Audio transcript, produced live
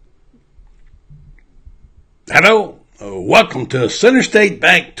Hello, welcome to Center State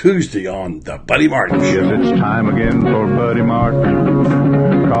Bank Tuesday on the Buddy Martin Show. Yes, it's time again for Buddy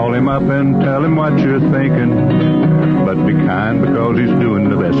Martin. Call him up and tell him what you're thinking, but be kind because he's doing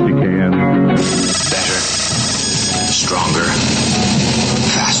the best he can. Better, stronger,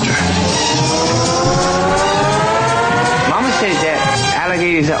 faster. Mama says that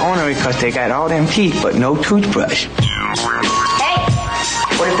alligators are ornery because they got all them teeth but no toothbrush. Hey,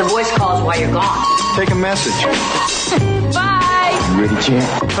 what if the voice calls while you're gone? Take a message. Bye! You ready,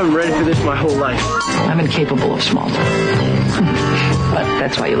 champ? I'm ready for this my whole life. I'm incapable of small talk. But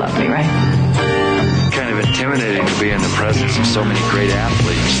that's why you love me, right? Kind of intimidating to be in the presence of so many great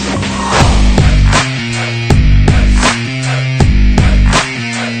athletes.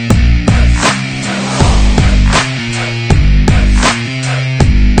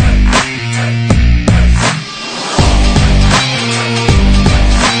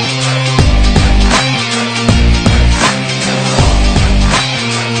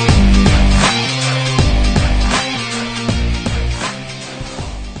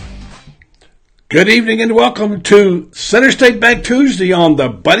 Good evening and welcome to Center State Bank Tuesday on the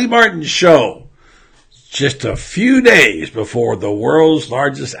Buddy Martin Show. Just a few days before the world's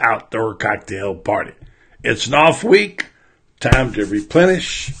largest outdoor cocktail party. It's an off week, time to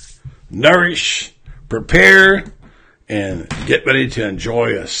replenish, nourish, prepare, and get ready to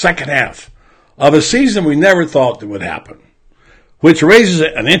enjoy a second half of a season we never thought that would happen. Which raises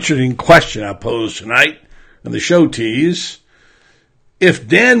an interesting question I pose tonight in the show tease. If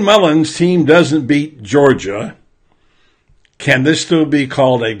Dan Mullen's team doesn't beat Georgia, can this still be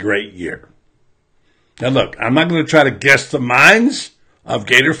called a great year? Now look, I'm not going to try to guess the minds of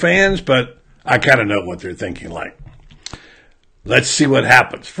Gator fans, but I kind of know what they're thinking like. Let's see what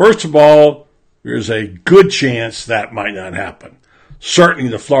happens. First of all, there's a good chance that might not happen.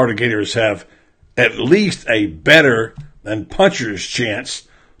 Certainly the Florida Gators have at least a better than puncher's chance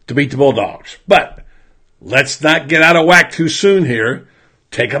to beat the Bulldogs. But let's not get out of whack too soon here.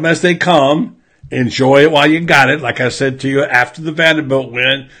 Take them as they come. Enjoy it while you got it. Like I said to you, after the Vanderbilt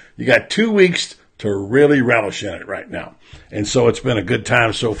win, you got 2 weeks to really relish in it right now. And so it's been a good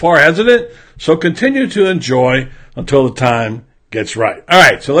time so far, hasn't it? So continue to enjoy until the time gets right. All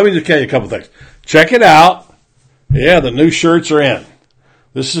right, so let me just tell you a couple things. Check it out. Yeah, the new shirts are in.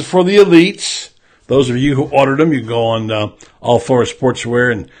 This is for the elites. Those of you who ordered them, you can go on All Four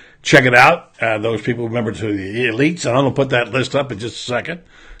Sportswear and check it out. Those people member to the elites, and I'm going to put that list up in just a second.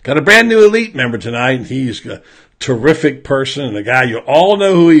 Got a brand new elite member tonight, and he's a terrific person, and the guy you all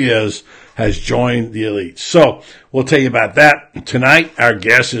know who he is has joined the elites. So we'll tell you about that tonight. Our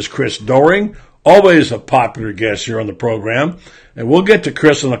guest is Chris Doering, always a popular guest here on the program, and we'll get to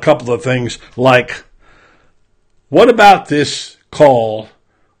Chris on a couple of things like, what about this call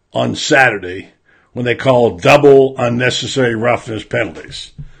on Saturday when they call double unnecessary roughness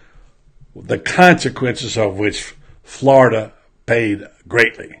penalties? The consequences of which Florida paid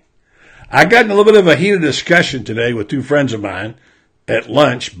greatly. I got in a little bit of a heated discussion today with two friends of mine at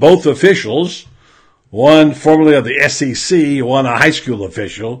lunch, both officials, one formerly of the SEC, one a high school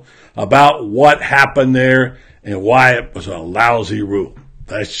official, about what happened there and why it was a lousy rule.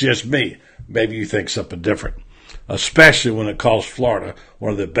 That's just me. Maybe you think something different, especially when it calls Florida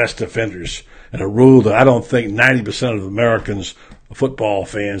one of the best defenders and a rule that I don't think 90% of Americans football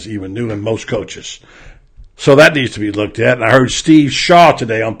fans even knew, and most coaches. So that needs to be looked at. And I heard Steve Shaw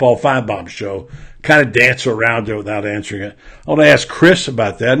today on Paul Feinbaum's show kind of dance around it without answering it. I want to ask Chris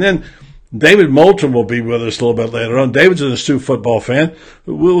about that. And then David Moulton will be with us a little bit later on. David's an astute football fan.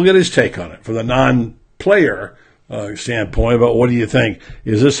 We'll get his take on it from the non-player standpoint. But what do you think?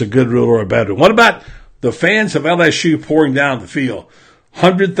 Is this a good rule or a bad rule? What about the fans of LSU pouring down the field?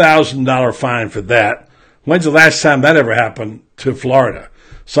 $100,000 fine for that. When's the last time that ever happened to Florida?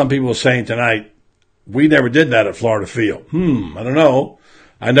 Some people are saying tonight, we never did that at Florida Field. I don't know.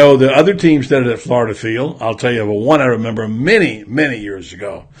 I know the other teams did it at Florida Field. I'll tell you of one I remember many, many years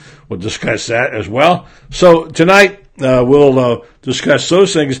ago. We'll discuss that as well. So tonight, we'll discuss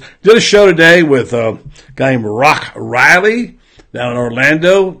those things. Did a show today with a guy named Rock Riley down in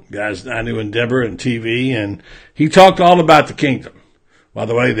Orlando, guys I knew in Denver and TV, and he talked all about the kingdom. By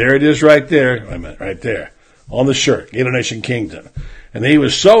the way, there it is right there. Wait a minute, right there on the shirt, Gator Nation Kingdom. And he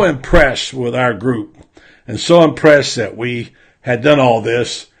was so impressed with our group and so impressed that we had done all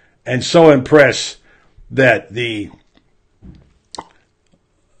this and so impressed that the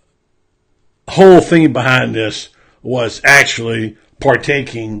whole thing behind this was actually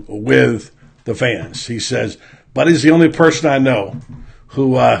partaking with the fans. He says, but he's the only person I know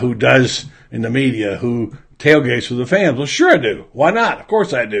who does in the media, who tailgates with the fans. Well, sure I do. Why not? Of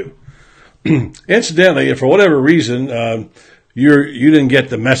course I do. Incidentally, if for whatever reason you didn't get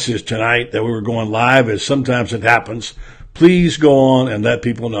the message tonight that we were going live, as sometimes it happens, please go on and let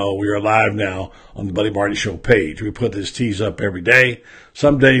people know we are live now on the Buddy Martin Show page. We put this tease up every day.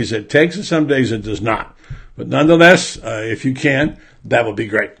 Some days it takes and some days it does not. But nonetheless, if you can, that would be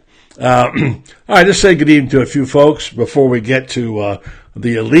great. All right, let's say good evening to a few folks before we get to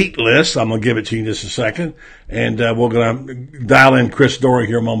the elite list. I'm going to give it to you in just a second. And we're going to dial in Chris Doering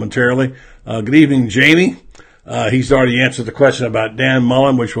here momentarily. Good evening, Jamie. He's already answered the question about Dan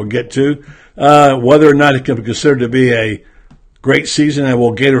Mullen, which we'll get to. Whether or not it can be considered to be a great season, and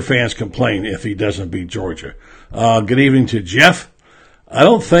will Gator fans complain if he doesn't beat Georgia? Good evening to Jeff. I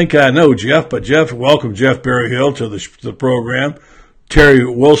don't think I know Jeff, but Jeff, welcome Jeff Berryhill to the program. Terry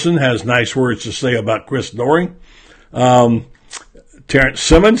Wilson has nice words to say about Chris Doering. Terrence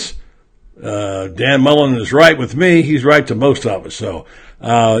Simmons, Dan Mullen is right with me. He's right to most of us. So,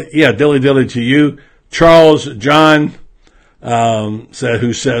 dilly to you. Charles John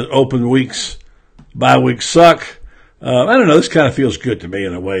who says open weeks, bye weeks suck. I don't know. This kind of feels good to me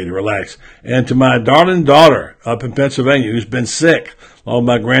in a way to relax. And to my darling daughter up in Pennsylvania who's been sick, along with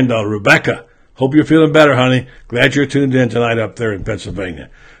my granddaughter Rebecca. Hope you're feeling better, honey. Glad you're tuned in tonight up there in Pennsylvania.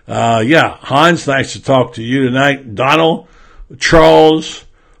 Hans, nice to talk to you tonight. Donald, Charles,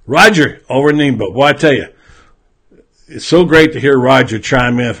 Roger over in Ningbo. Boy, I tell you, it's so great to hear Roger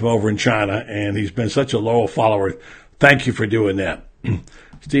chime in from over in China, and he's been such a loyal follower. Thank you for doing that.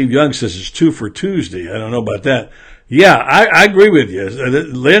 Steve Young says it's 2 for Tuesday. I don't know about that. Yeah, I agree with you.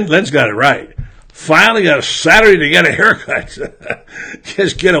 Lynn's got it right. Finally got a Saturday to get a haircut.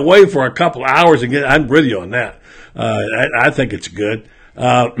 Just get away for a couple of hours and get. I'm with you on that. I think it's good.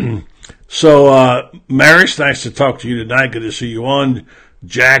 Maris, nice to talk to you tonight. Good to see you on.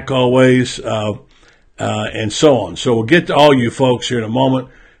 Jack, always, and so on. So we'll get to all you folks here in a moment.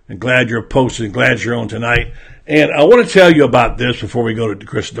 And glad you're posted. Glad you're on tonight. And I want to tell you about this before we go to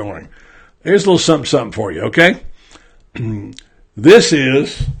Chris Doering. Here's a little something for you, okay? This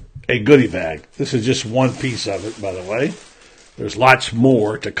is a goodie bag. This is just one piece of it, by the way. There's lots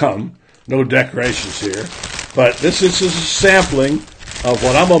more to come. No decorations here. But this is a sampling of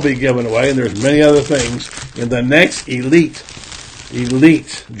what I'm going to be giving away, and there's many other things in the next elite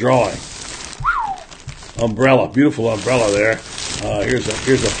drawing. Umbrella, beautiful umbrella there. Here's a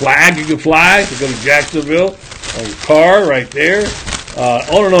flag you can fly to go to Jacksonville on your car right there.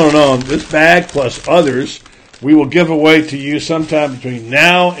 On and on and on. This bag plus others we will give away to you sometime between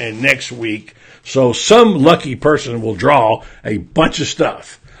now and next week. So some lucky person will draw a bunch of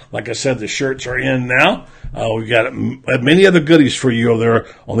stuff. Like I said, the shirts are in now. We've got many other goodies for you over there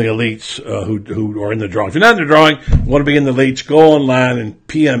on the elites who are in the drawing. If you're not in the drawing, you want to be in the elites, go online and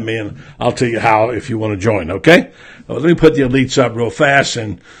PM me, and I'll tell you how if you want to join, okay? Let me put the elites up real fast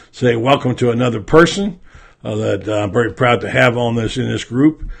and say welcome to another person that I'm very proud to have in this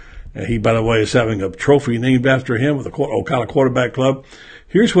group. He, by the way, is having a trophy named after him with the Ocala Quarterback Club.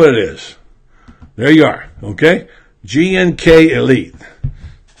 Here's what it is. There you are, okay? GNK Elite.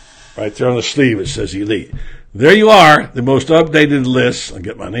 Right there on the sleeve it says Elite. There you are, the most updated list. I'll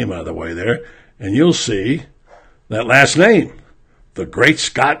get my name out of the way there. And you'll see that last name. The great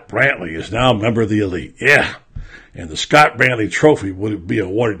Scott Brantley is now a member of the Elite. Yeah. And the Scott Brantley Trophy would be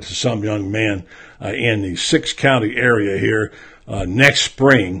awarded to some young man in the 6-county area here next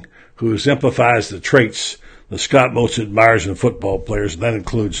spring who exemplifies the traits the Scott most admires in football players, and that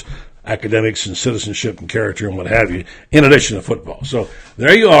includes academics and citizenship and character and what have you, in addition to football. So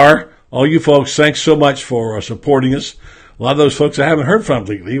there you are, all you folks. Thanks so much for supporting us. A lot of those folks I haven't heard from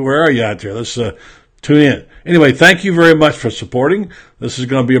lately. Where are you out there? Let's tune in. Anyway, thank you very much for supporting. This is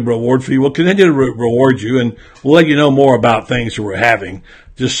going to be a reward for you. We'll continue to reward you, and we'll let you know more about things that we're having.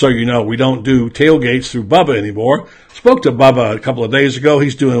 Just so you know, we don't do tailgates through Bubba anymore. Spoke to Bubba a couple of days ago.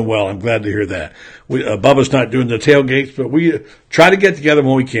 He's doing well. I'm glad to hear that. Bubba's not doing the tailgates, but we try to get together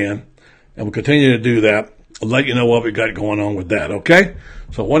when we can, and we'll continue to do that. I'll let you know what we got going on with that, okay?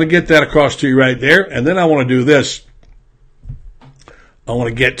 So I want to get that across to you right there, and then I want to do this. I want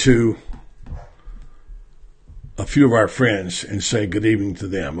to get to a few of our friends and say good evening to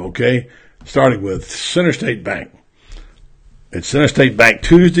them, okay? Starting with Center State Bank. It's Center State Bank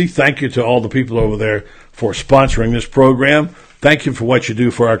Tuesday. Thank you to all the people over there for sponsoring this program. Thank you for what you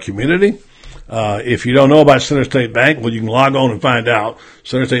do for our community. If you don't know about Center State Bank, well, you can log on and find out,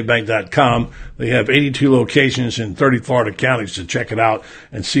 centerstatebank.com. They have 82 locations in 30 Florida counties to check it out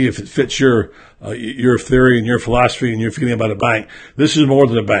and see if it fits your theory and your philosophy and your feeling about a bank. This is more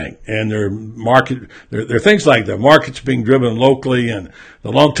than a bank, and their things like the markets being driven locally and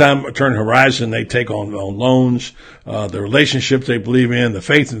the long-term horizon they take on loans, the relationships they believe in, the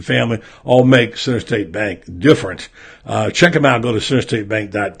faith and family, all make Center State Bank different. Check them out. Go to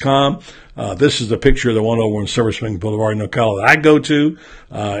centerstatebank.com. This is the picture of the one over on Silver Spring Boulevard in Ocala that I go to,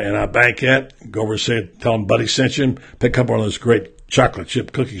 and I bank at. Go over and tell them Buddy sent you, pick up one of those great chocolate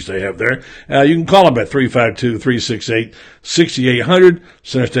chip cookies they have there. You can call them at 352-368-6800,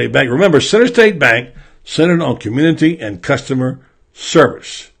 Center State Bank. Remember, Center State Bank, centered on community and customer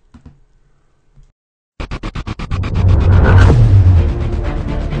service.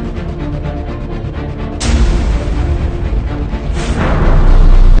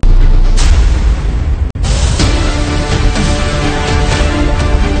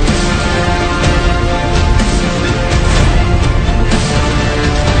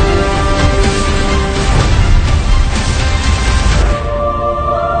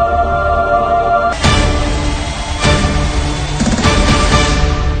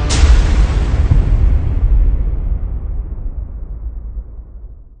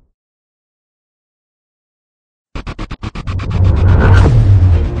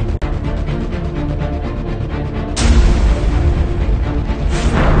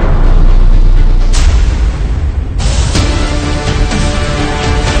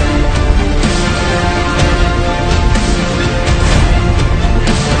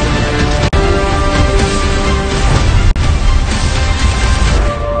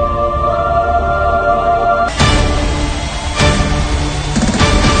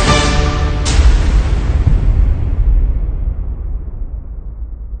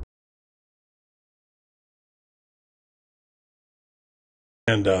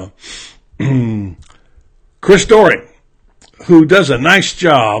 And Chris Doering, who does a nice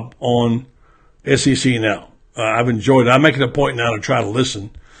job on SEC Now. I've enjoyed it. I make it a point now to try to listen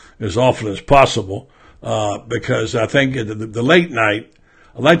as often as possible because I think the late night,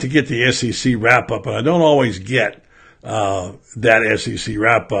 I like to get the SEC wrap-up, and I don't always get that SEC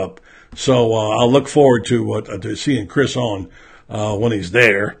wrap-up. So I'll look forward to seeing Chris on when he's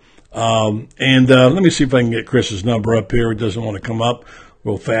there. And let me see if I can get Chris's number up here. It doesn't want to come up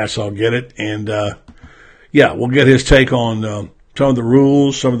real fast. I'll get it. And, yeah, we'll get his take on some of the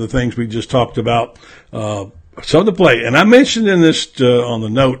rules, some of the things we just talked about, some of the play. And I mentioned in this on the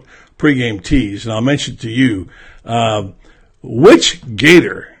note pregame tease, and I'll mention to you, which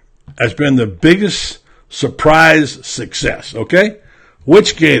Gator has been the biggest surprise success, okay?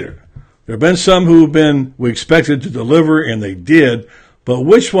 Which Gator? There have been some we expected to deliver, and they did, but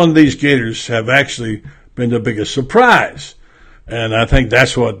which one of these Gators have actually been the biggest surprise? And I think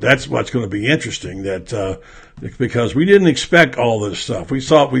that's what's going to be interesting, that because we didn't expect all this stuff. We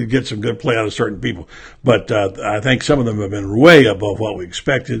thought we'd get some good play out of certain people, but I think some of them have been way above what we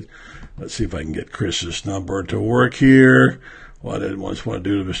expected. Let's see if I can get Chris's number to work here. What I didn't want to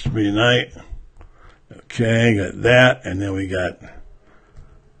do to Mr. B tonight. Okay, got that, and then we got.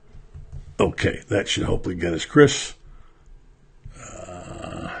 Okay, that should hopefully get us Chris.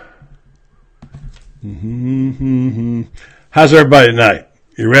 How's everybody tonight?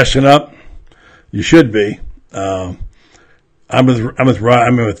 You resting up? You should be. I'm with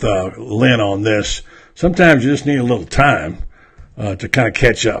Lynn on this. Sometimes you just need a little time to kind of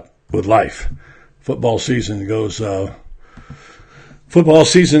catch up with life. Football season Football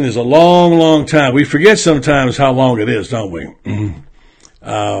season is a long, long time. We forget sometimes how long it is, don't we?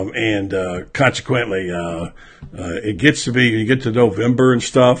 And consequently, it gets to be, you get to November and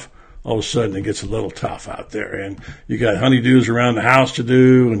stuff, all of a sudden it gets a little tough out there. And you got honeydews around the house to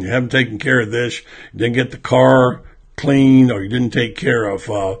do, and you haven't taken care of this. You didn't get the car clean, or you didn't take care of,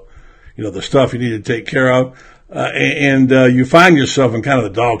 the stuff you need to take care of. And you find yourself in kind of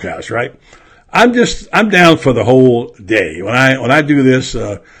the doghouse, right? I'm down for the whole day. When I do this,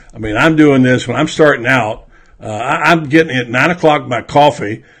 I'm doing this when I'm starting out. I'm getting at 9 o'clock my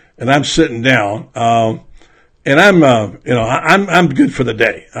coffee, and I'm sitting down. And I'm good for the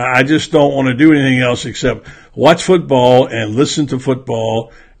day. I just don't want to do anything else except watch football and listen to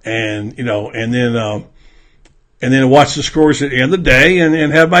football, and then watch the scores at the end of the day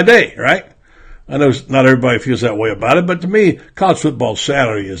and have my day, right? I know not everybody feels that way about it, but to me, college football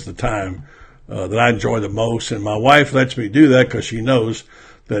Saturday is the time that I enjoy the most, and my wife lets me do that because she knows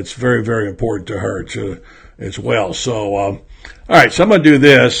that's very, very important to her as well. So, all right, so I'm going to do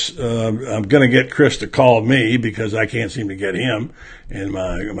this. I'm going to get Chris to call me because I can't seem to get him, and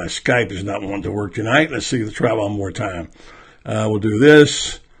my Skype is not wanting to work tonight. Let's see, let's try one more time. We'll do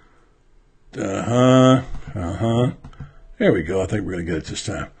this. There we go. I think we're going to get it this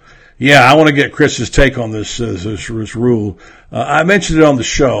time. Yeah, I want to get Chris's take on this rule. I mentioned it on the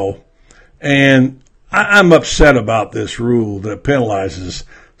show, and I'm upset about this rule that penalizes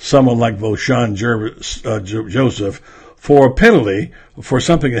someone like Voshon Joseph for a penalty for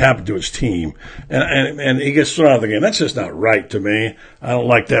something that happened to his team, and he gets thrown out of the game. That's just not right to me. I don't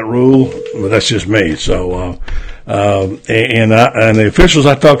like that rule, but that's just me. So, and the officials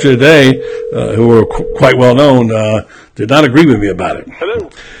I talked to today, who were quite well known, did not agree with me about it. Hello.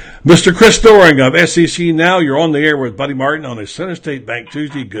 Mr. Chris Doering of SEC Now, you're on the air with Buddy Martin on a Center State Bank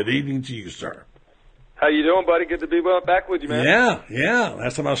Tuesday. Good evening to you, sir. How you doing, buddy? Good to be back with you, man. Yeah.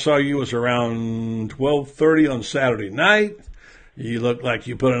 Last time I saw you was around 12:30 on Saturday night. You looked like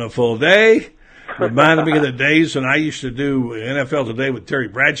you put in a full day. Reminded me of the days when I used to do NFL Today with Terry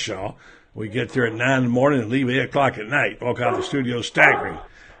Bradshaw. We get there at 9 in the morning and leave 8 o'clock at night. Walk out of the studio staggering.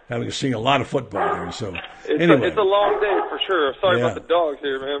 Having seen a lot of football there. So anyway. It's a long day for sure. Sorry about the dogs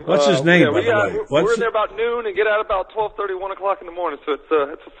here, man. What's his name, by the way? We're there about noon and get out about 12:30, 1 o'clock in the morning. So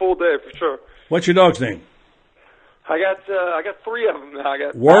it's a full day for sure. What's your dog's name? I got 3 of them now. I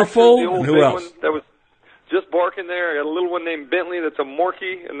got Warfel, and who else? One that was just barking there. I got a little one named Bentley that's a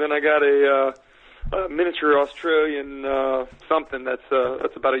Morkie, and then I got a miniature Australian something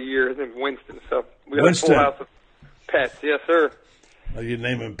that's about a year. His name's Winston. So we got a full house of pets. Yes, sir. You didn't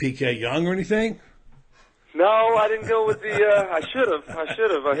name him PK Young or anything? No, I didn't go with the. I should have. I should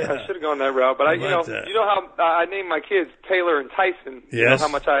have gone that route. But you know how I named my kids Taylor and Tyson. Yes. You know how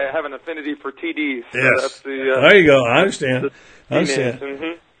much I have an affinity for TDs. So yes. That's there you go. I understand.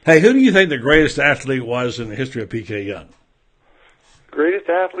 Mm-hmm. Hey, who do you think the greatest athlete was in the history of PK Young? Greatest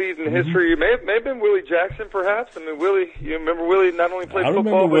athlete in history may have been Willie Jackson, perhaps. I mean, Willie. You remember Willie not only played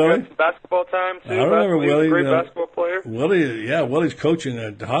football, but had some basketball time too. I remember Willie. Great basketball player. Willie's coaching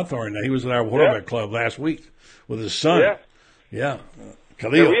at Hawthorne. He was at our quarterback club last week with his son. Yeah.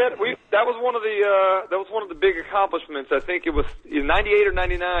 Khalil. Yeah, that was one of the big accomplishments. I think it was 98 or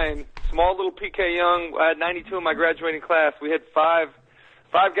 99. Small little PK Young. I had 92 in my graduating class. We had five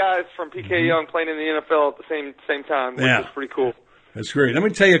guys from PK Young playing in the NFL at the same time, which was pretty cool. That's great. Let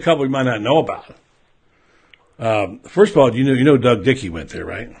me tell you a couple you might not know about. First of all, you know Doug Dickey went there,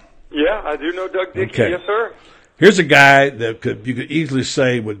 right? Yeah, I do know Doug Dickey. Okay. Yes, sir. Here's a guy that you could easily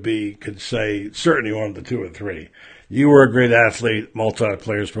say could say certainly one of the 2 or 3. You were a great athlete,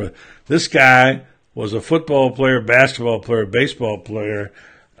 multi-players. This guy was a football player, basketball player, baseball player,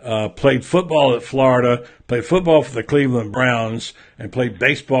 played football at Florida, played football for the Cleveland Browns, and played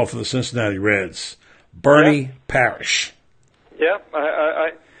baseball for the Cincinnati Reds. Bernie Parrish. Yeah,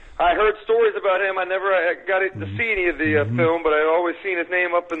 I heard stories about him. I never got to see any of the film, but I've always seen his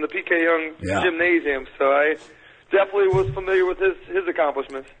name up in the PK Young gymnasium. So I definitely was familiar with his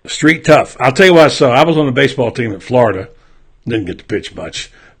accomplishments. Street tough. I'll tell you what I saw. I was on the baseball team at Florida. Didn't get to pitch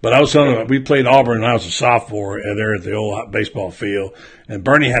much. But I was on we played Auburn when I was a sophomore there at the old baseball field. And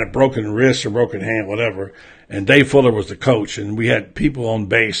Bernie had a broken wrist or broken hand, whatever. And Dave Fuller was the coach. And we had people on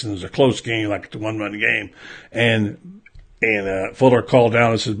base, and it was a close game, like a 1-run game. And Fuller called down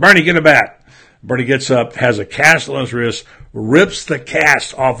and says, Bernie, get a bat. Bernie gets up, has a cast on his wrist, rips the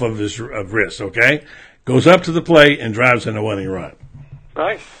cast off of his wrist, okay? Goes up to the plate and drives in a winning run.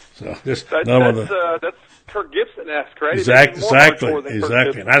 Nice. So that's Kirk Gibson-esque, right?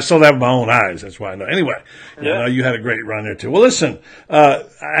 Exactly. And I saw that with my own eyes. That's why I know. Anyway, I know you had a great run there, too. Well, listen,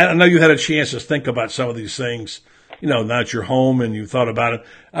 I know you had a chance to think about some of these things, now that you're home and you thought about it.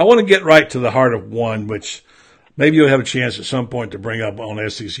 I want to get right to the heart of one, which maybe you'll have a chance at some point to bring up on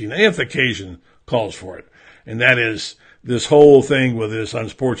SEC, if the occasion calls for it. And that is this whole thing with this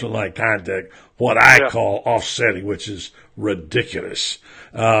unsportsmanlike conduct, what I call offsetting, which is ridiculous.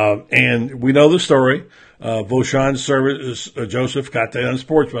 And we know the story. Voshon Joseph got that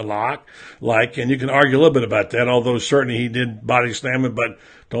unsportsmanlike, and you can argue a little bit about that, although certainly he did body slam it. But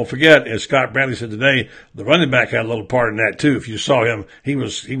don't forget, as Scott Bradley said today, the running back had a little part in that too. If you saw him, he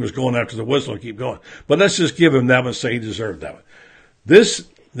was going after the whistle and keep going. But let's just give him that one and say he deserved that one. This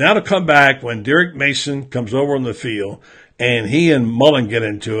now to come back when Derek Mason comes over on the field and he and Mullen get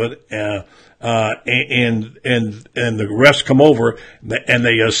into it, and the refs come over and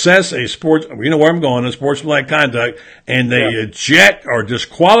they assess a where I'm going, a sportsmanlike conduct, and they eject or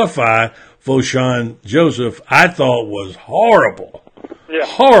disqualify Voshon Joseph. I thought was horrible. Yeah.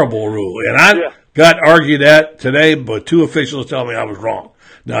 Horrible rule. And I got argued that today, but 2 officials tell me I was wrong.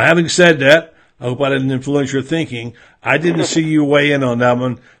 Now, having said that, I hope I didn't influence your thinking. I didn't see you weigh in on that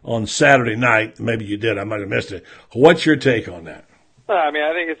one on Saturday night. Maybe you did. I might have missed it. What's your take on that? I mean,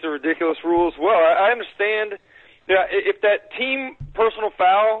 I think it's a ridiculous rule as well. I understand if that team personal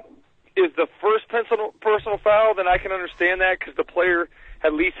foul is the first personal foul, then I can understand that because the player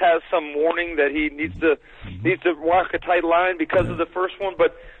at least has some warning that he needs to walk a tight line because of the first one.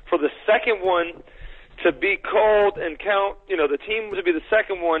 But for the second one, to be called and count, the team to be the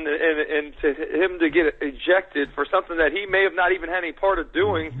second one, and to him to get ejected for something that he may have not even had any part of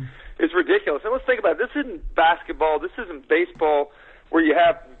doing is ridiculous. And let's think about it. This isn't basketball. This isn't baseball where you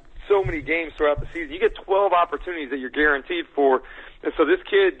have so many games throughout the season. You get 12 opportunities that you're guaranteed for. And so this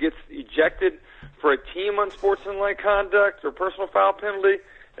kid gets ejected for a team unsportsmanlike conduct or personal foul penalty,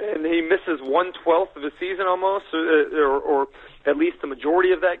 and he misses 1/12 of the season almost, or at least the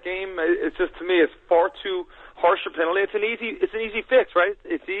majority of that game. It's just, to me, it's far too harsh a penalty. It's an easy fix, right?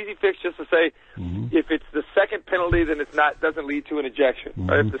 It's an easy fix just to say if it's the second penalty, then doesn't lead to an ejection.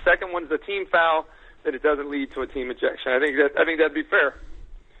 Right? If the second one's a team foul, then it doesn't lead to a team ejection. I think that'd be fair.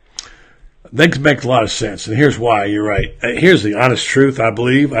 That makes a lot of sense, and here's why. You're right. Here's the honest truth, I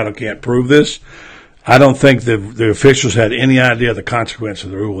believe. I can't prove this. I don't think the officials had any idea of the consequence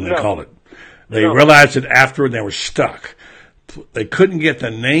of the rule when they called it. They realized it after, and they were stuck. They couldn't get the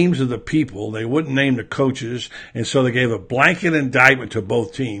names of the people. They wouldn't name the coaches, and so they gave a blanket indictment to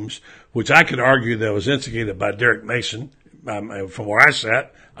both teams, which I could argue that was instigated by Derek Mason. From where I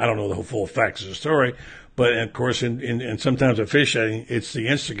sat, I don't know the full facts of the story. But, of course, in sometimes officiating, it's the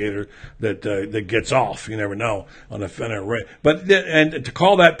instigator that gets off. You never know on a rate. But and to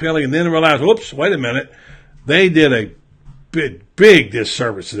call that penalty and then realize, whoops, wait a minute, they did a big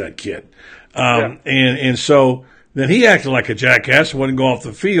disservice to that kid. And so then he acted like a jackass and wouldn't go off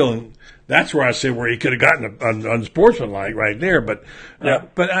the field. And that's where I say where he could have gotten unsportsmanlike right there. But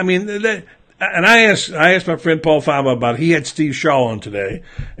I mean, and I asked my friend Paul Fama about it. He had Steve Shaw on today,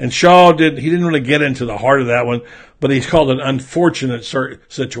 and Shaw didn't really get into the heart of that one, but he's called it an unfortunate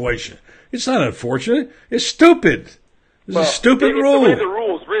situation. It's not unfortunate. It's stupid. It's a stupid rule. The way the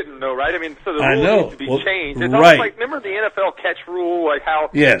rule's written, though, right? I mean, so the rule needs to be changed. It's almost like, remember the NFL catch rule, like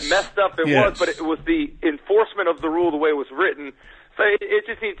how messed up it was, but it was the enforcement of the rule the way it was written. So it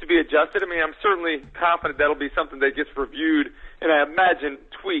just needs to be adjusted. I mean, I'm certainly confident that'll be something that gets reviewed, and I imagine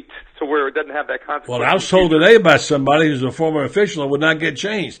tweaked to where it doesn't have that consequence. Well, I was told today by somebody who's a former official it would not get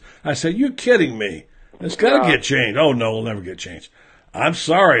changed. I said, you're kidding me. It's got to get changed. Oh, no, it'll never get changed. I'm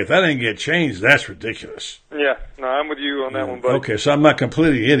sorry. If that ain't get changed, that's ridiculous. Yeah, no, I'm with you on that one, buddy. Okay, so I'm not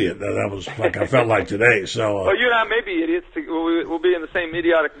completely idiot. That was like I felt like today. So, well, you and I may be idiots. We'll be in the same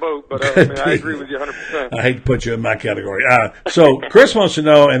idiotic boat, but I agree with you 100%. I hate to put you in my category. So Chris wants to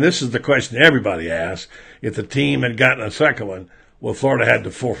know, and this is the question everybody asks, if the team had gotten a second one, well, Florida had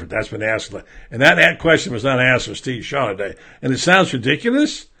to forfeit. That's been asked. And that question was not asked of Steve Shaw today. And it sounds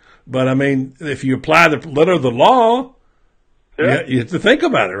ridiculous, but, I mean, if you apply the letter of the law, you have to think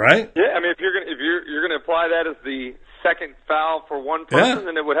about it, right? Yeah, I mean, if you're going to apply that as the second foul for one person,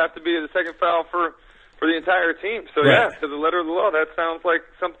 then it would have to be the second foul for the entire team. So, to the letter of the law, that sounds like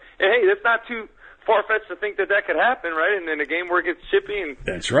something. And, hey, that's not too far-fetched to think that could happen, right? And in a game where it gets chippy and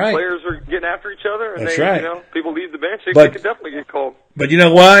players are getting after each other and people leave the bench, they could definitely get called. But you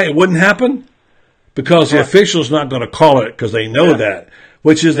know why it wouldn't happen? Because the official's not going to call it because they know that,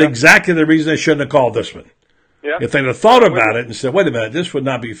 which is exactly the reason they shouldn't have called this one. Yeah. If they'd have thought about it and said, wait a minute, this would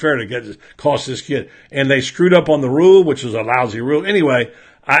not be fair to cost this kid. And they screwed up on the rule, which is a lousy rule. Anyway,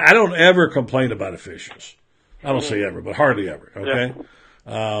 I don't ever complain about officials. I don't say ever, but hardly ever, okay?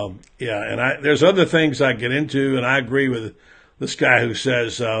 And there's other things I get into, and I agree with this guy who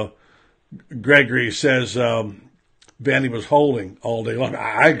says, Gregory says, Vandy was holding all day long.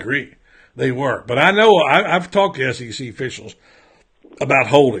 I agree. They were. But I know, I've talked to SEC officials about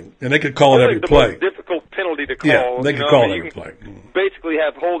holding, and they could call it every play. Difficult penalty to call. Yeah, they could call it every play. Basically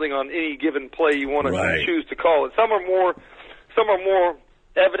have holding on any given play you want to choose to call it. Some are more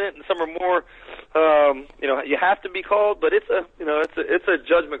evident, and some are more, you have to be called, but it's a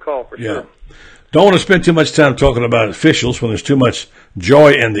judgment call for sure. Don't want to spend too much time talking about officials when there's too much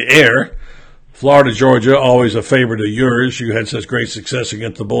joy in the air. Florida, Georgia, always a favorite of yours. You had such great success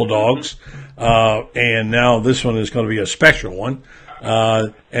against the Bulldogs, and now this one is going to be a special one.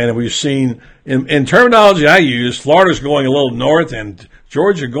 And we've seen, in terminology I use, Florida's going a little north and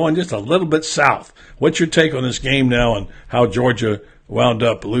Georgia going just a little bit south. What's your take on this game now and how Georgia wound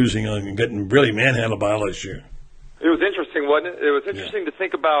up losing and getting really manhandled by LSU? It was interesting, wasn't it? It was interesting to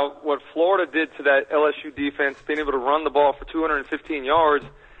think about what Florida did to that LSU defense, being able to run the ball for 215 yards,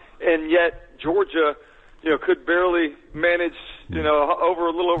 and yet Georgia, could barely manage, a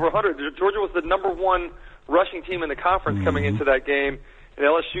little over 100. Georgia was the number one rushing team in the conference coming into that game. And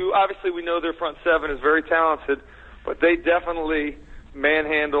LSU, obviously we know their front seven is very talented, but they definitely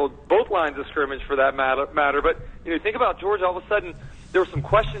manhandled both lines of scrimmage for that matter. But, think about Georgia, all of a sudden there were some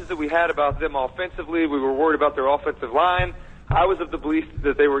questions that we had about them offensively. We were worried about their offensive line. I was of the belief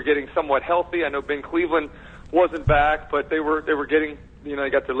that they were getting somewhat healthy. I know Ben Cleveland wasn't back, but they were getting, they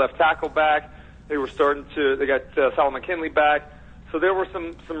got their left tackle back. They got Solomon McKinley back. So there were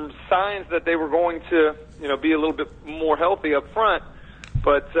some signs that they were going to, be a little bit more healthy up front.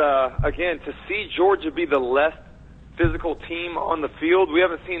 But, again, to see Georgia be the less physical team on the field, we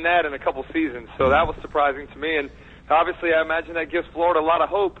haven't seen that in a couple seasons. So that was surprising to me. And obviously I imagine that gives Florida a lot of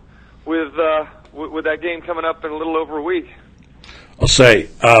hope with that game coming up in a little over a week. I'll say,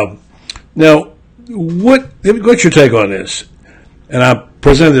 now, what's your take on this? And I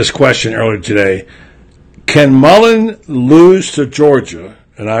presented this question earlier today. Can Mullen lose to Georgia?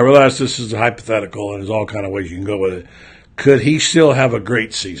 And I realize this is a hypothetical, and there's all kind of ways you can go with it. Could he still have a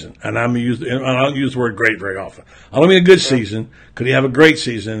great season? And I don't use the word great very often. I don't mean a good season. Could he have a great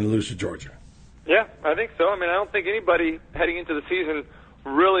season and lose to Georgia? Yeah, I think so. I mean, I don't think anybody heading into the season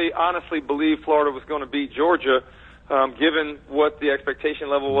really honestly believed Florida was going to beat Georgia, given what the expectation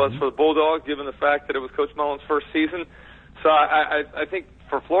level was for the Bulldogs, given the fact that it was Coach Mullen's first season. So I think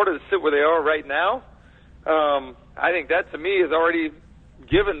for Florida to sit where they are right now, I think that to me is already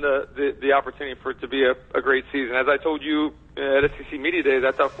given the opportunity for it to be a great season. As I told you at SEC Media Days,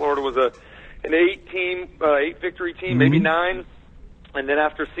 I thought Florida was an 8-victory team, maybe 9. And then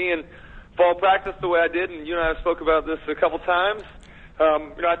after seeing fall practice the way I did, and you and I spoke about this a couple times,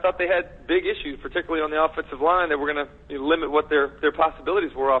 I thought they had big issues, particularly on the offensive line, that were going to limit what their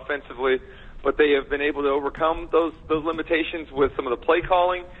possibilities were offensively. But they have been able to overcome those limitations with some of the play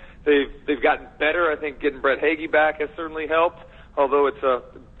calling. They've gotten better. I think getting Brett Hagee back has certainly helped, although it's a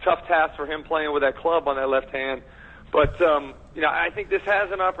tough task for him playing with that club on that left hand. But I think this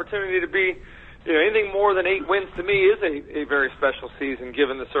has an opportunity to be, anything more than 8 wins to me is a very special season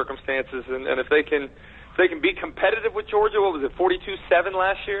given the circumstances. And if they can be competitive with Georgia, what was it, 42-7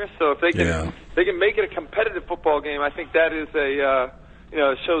 last year? So if they can make it a competitive football game, I think that is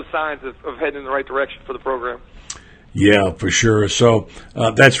shows signs of heading in the right direction for the program. Yeah, for sure. So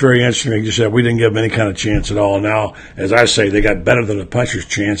that's very interesting. Like you said, we didn't give them any kind of chance at all. Now, as I say, they got better than a puncher's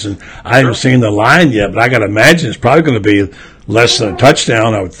chance. And I haven't seen the line yet, but I got to imagine it's probably going to be less than a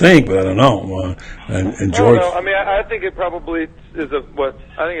touchdown, I would think, but I don't know. And Georgia. I mean, I think it probably is I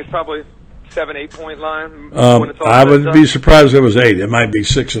think it's probably 7-8 point line. When it's all I would be surprised if it was 8. It might be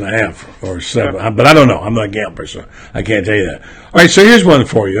 6.5 or 7, but I don't know. I'm not a gambler, so I can't tell you that. All right, so here's one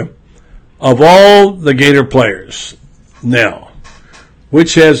for you. Of all the Gator players, now,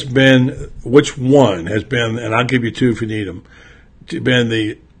 which one has been, and I'll give you 2 if you need them, been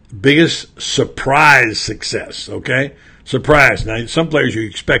the biggest surprise success, okay? Surprise. Now, some players you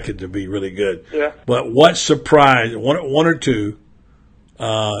expect it to be really good. Yeah. But what surprise, one or 2,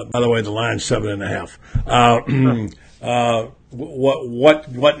 by the way, the line's 7.5.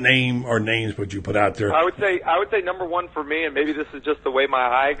 What name or names would you put out there? I would say number 1 for me, and maybe this is just the way my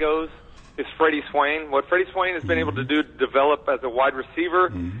eye goes, is Freddie Swain. What Freddie Swain has been able to do to develop as a wide receiver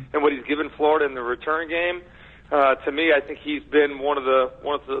and what he's given Florida in the return game, to me, I think he's been one of the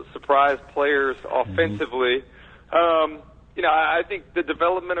surprise players offensively. I think the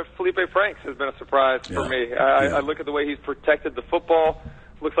development of Felipe Franks has been a surprise for me. I look at the way he's protected the football.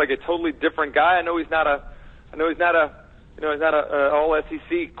 Looks like a totally different guy. I know he's not a all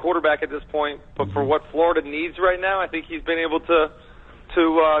SEC quarterback at this point, but for what Florida needs right now, I think he's been able to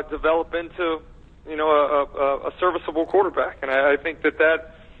develop into a serviceable quarterback, and I think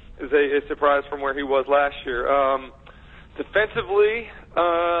that is a surprise from where he was last year. Defensively,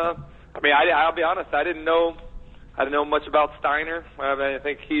 I'll be honest, I didn't know much about Steiner. I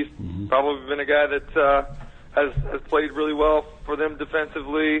think he's probably been a guy that has played really well for them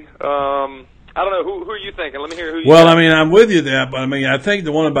defensively. I don't know. Who are you thinking? Let me hear who you Well, think. I mean, I'm with you there, but I think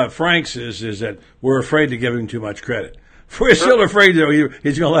the one about Franks is that we're afraid to give him too much credit. We're still afraid that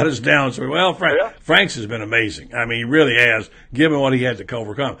he's going to let us down. So, Franks has been amazing. I mean, he really has, given what he had to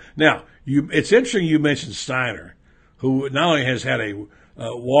overcome. Now, it's interesting you mentioned Steiner, who not only has had a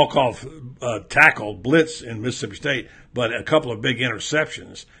walk-off tackle blitz in Mississippi State, but a couple of big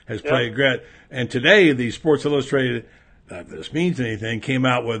interceptions, has played great. And today, the Sports Illustrated, not that this means anything, came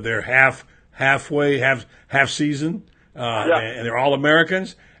out with their half season, and they're all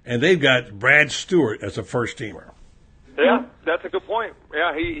Americans, and they've got Brad Stewart as a first teamer. Yeah, that's a good point.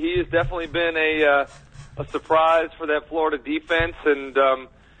 Yeah, he has definitely been a surprise for that Florida defense, and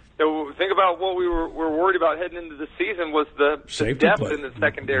think about what we were worried about heading into the season was the depth in the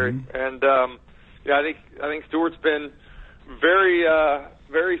secondary, and I think Stewart's been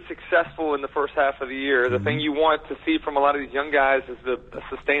very successful in the first half of the year. The thing you want to see from a lot of these young guys is the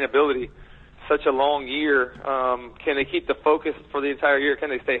sustainability. Such a long year, can they keep the focus for the entire year? Can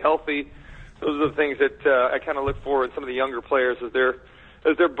they stay healthy? Those are the things that I kind of look for in some of the younger players as they're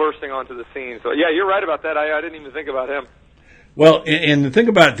bursting onto the scene. So, yeah, you're right about that. I didn't even think about him. Well, and the thing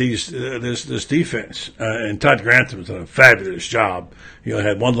about this defense, and Todd Grantham's done a fabulous job.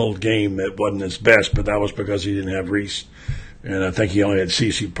 Had one little game that wasn't his best, but that was because he didn't have Reese, and I think he only had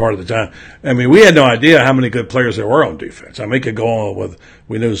CC part of the time. I mean, we had no idea how many good players there were on defense. I mean, we could go on with,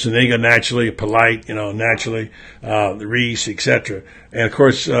 we knew Zuniga naturally, Polite, naturally, Reese, etc. And of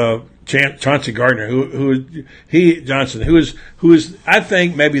course, Chauncey Gardner, who is, I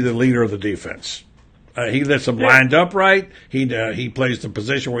think, maybe the leader of the defense. He lets them lined up right. He plays the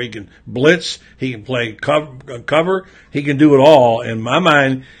position where he can blitz. He can play cover. He can do it all. In my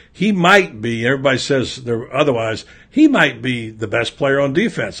mind, he might be, everybody says otherwise, he might be the best player on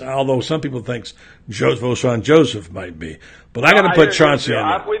defense, although some people think Voshon Joseph might be. But I got to put Chauncey on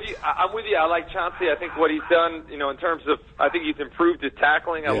there. I'm with you. I like Chauncey. I think what he's done, in terms of, I think he's improved his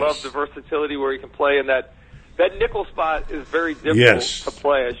tackling. I love the versatility where he can play in that nickel spot is very difficult to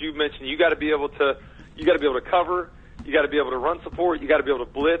play. As you mentioned, you got to be able to cover, you got to be able to run support, you got to be able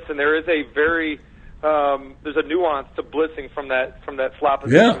to blitz, and there is a very there's a nuance to blitzing from that slot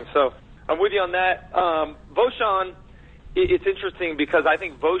position. So I'm with you on that. Voshon, it's interesting because I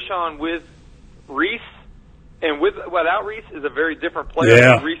think Voshon with Reese and without Reese is a very different player.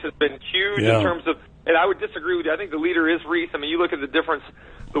 Yeah. Reese has been huge in terms of, and I would disagree with you. I think the leader is Reese. I mean, you look at the difference,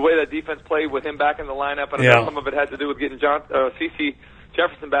 the way that defense played with him back in the lineup, and I know some of it had to do with getting CeCe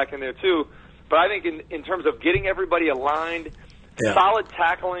Jefferson back in there too. But I think in terms of getting everybody aligned, solid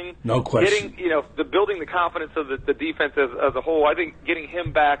tackling, no question, getting building the confidence of the defense as a whole, I think getting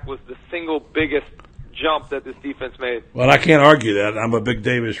him back was the single biggest jump that this defense made. Well, I can't argue that. I'm a big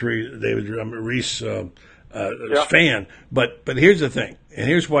David Reese fan. But here's the thing, and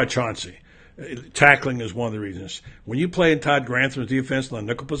here's why Chauncey. Tackling is one of the reasons. When you play in Todd Grantham's defense in the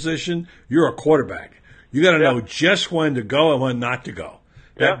nickel position, you're a quarterback. You got to know just when to go and when not to go.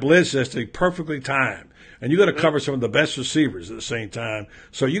 That blitz has to be perfectly timed. And you got to cover some of the best receivers at the same time.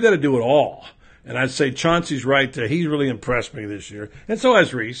 So you got to do it all. And I'd say Chauncey's right there. He's really impressed me this year. And so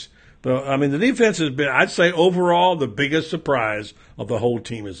has Reese. But, I mean, the defense has been, I'd say overall, the biggest surprise of the whole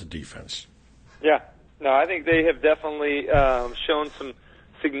team is the defense. Yeah. No, I think they have definitely shown some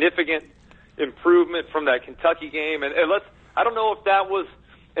significant improvement from that Kentucky game. And I don't know if that was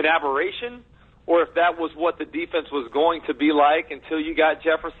an aberration or if that was what the defense was going to be like until you got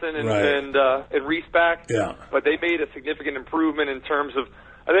Jefferson and Reese back. Yeah. But they made a significant improvement in terms of,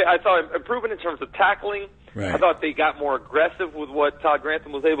 I thought improvement in terms of tackling. Right. I thought they got more aggressive with what Todd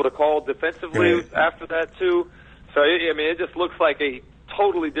Grantham was able to call defensively after that too. So, I mean, it just looks like a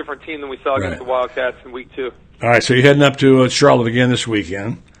totally different team than we saw against the Wildcats in week 2. All right, so you're heading up to Charlotte again this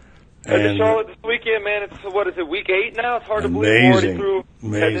weekend. And Charlotte this weekend, man, it's week 8 now? It's hard to believe we're already through,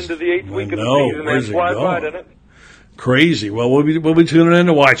 heading into the 8th week of the season. Where's it going? Isn't it? Crazy. Well, we'll be tuning in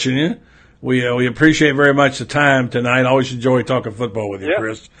to watching you. We appreciate very much the time tonight. Always enjoy talking football with you,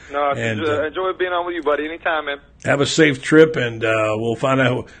 Chris. No, enjoy being on with you, buddy. Anytime, man. Have a safe trip, and we'll find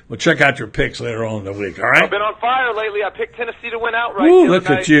out. We'll check out your picks later on in the week. All right. I've been on fire lately. I picked Tennessee to win outright. Ooh,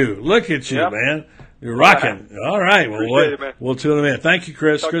 look at you, man. You're rocking. All right. Well, we'll tune them in. Thank you,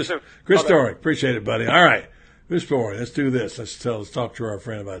 Chris. Chris Doering. Appreciate it, buddy. All right. Chris Doering. Let's do this. Let's talk to our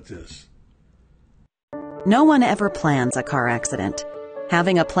friend about this. No one ever plans a car accident.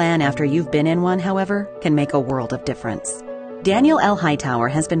 Having a plan after you've been in one, however, can make a world of difference. Daniel L. Hightower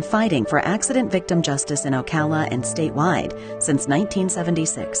has been fighting for accident victim justice in Ocala and statewide since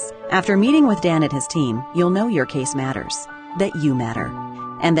 1976. After meeting with Dan and his team, you'll know your case matters, that you matter,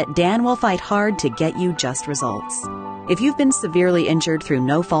 and that Dan will fight hard to get you just results. If you've been severely injured through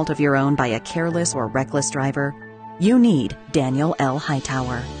no fault of your own by a careless or reckless driver, you need Daniel L.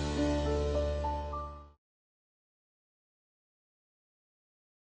 Hightower.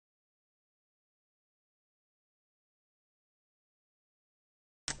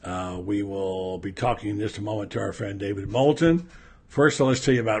 We will be talking in just a moment to our friend David Moulton. First, let's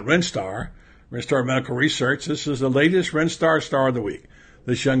tell you about Renstar. Renstar Medical Research. This is the latest Renstar Star of the Week.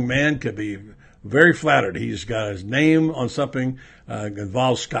 This young man could be very flattered. He's got his name on something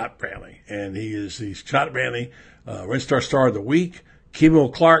involves Scott Brantley. And he's Scott Brantley, Renstar Star of the Week. Kimo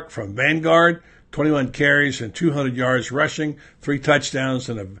Clark from Vanguard, 21 carries and 200 yards rushing, 3 touchdowns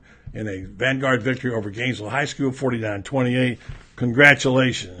in a Vanguard victory over Gainesville High School, 49-28.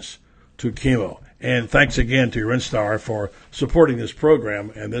 Congratulations to Kimo. And thanks again to Renstar for supporting this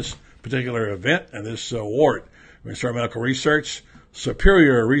program and this particular event and this award. Renstar Medical Research,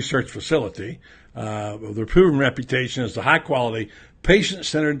 superior research facility, with a proven reputation as the high-quality,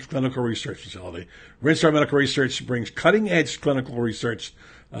 patient-centered clinical research facility. Renstar Medical Research brings cutting-edge clinical research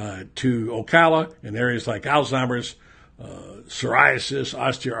to Ocala in areas like Alzheimer's, psoriasis,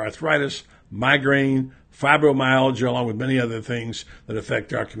 osteoarthritis, migraine, fibromyalgia, along with many other things that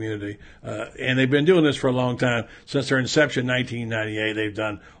affect our community. And they've been doing this for a long time. Since their inception in 1998, they've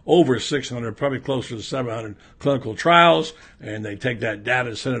done over 600, probably closer to 700 clinical trials, and they take that data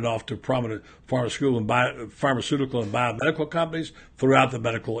and send it off to prominent pharmaceutical and biomedical companies throughout the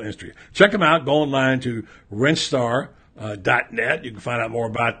medical industry. Check them out. Go online to RenStar.net. You can find out more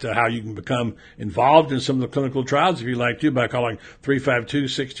about how you can become involved in some of the clinical trials if you'd like to by calling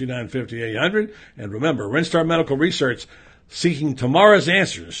 352-629-5800. And remember, RenStar Medical Research, seeking tomorrow's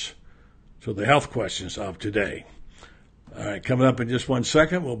answers to the health questions of today. All right, coming up in just 1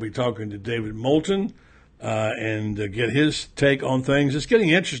 second, we'll be talking to David Mullen and get his take on things. It's getting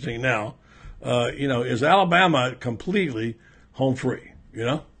interesting now. Is Alabama completely home free?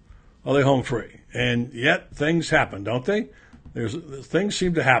 Are they home free? And yet things happen, don't they? Things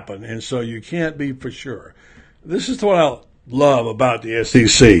seem to happen, and so you can't be for sure. This is what I love about the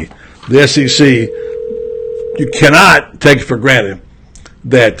SEC. The SEC, you cannot take it for granted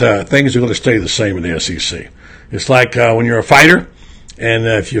that things are going to stay the same in the SEC. It's like when you're a fighter, and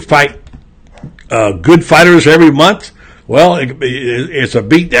if you fight good fighters every month, well, it's a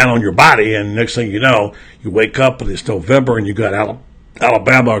beat down on your body, and next thing you know, you wake up and it's November and you got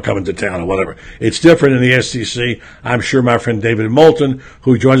Alabama are coming to town or whatever. It's different in the SEC. I'm sure my friend David Mullen,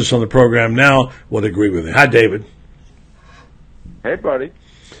 who joins us on the program now, would agree with me. Hi, David. Hey, buddy.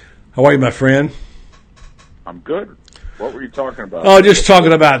 How are you, my friend? I'm good. What were you talking about? Oh, just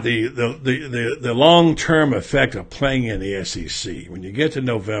talking about the long-term effect of playing in the SEC. When you get to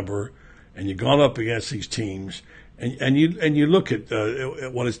November and you've gone up against these teams, and you look at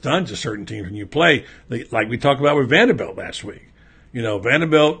what it's done to certain teams when you play, like we talked about with Vanderbilt last week.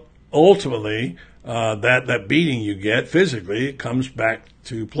 Vanderbilt ultimately, that beating you get physically comes back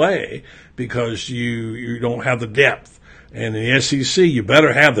to play because you don't have the depth. And in the SEC, you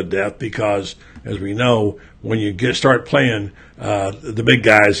better have the depth because, as we know, when you start playing the big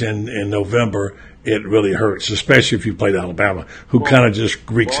guys in November, it really hurts, especially if you played Alabama, who kind of just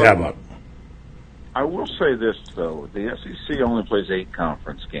wreaks havoc. I will say this, though. The SEC only plays 8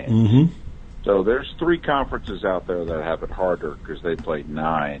 conference games. Mm-hmm. So there's 3 conferences out there that have it harder because they played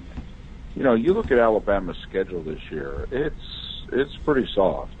 9. You look at Alabama's schedule this year, it's pretty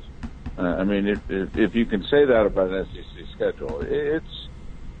soft. If you can say that about an SEC schedule,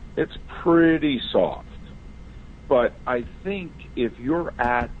 it's pretty soft. But I think if you're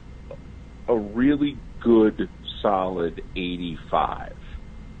at a really good, solid 85,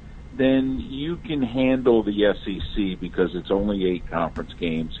 then you can handle the SEC because it's only 8 conference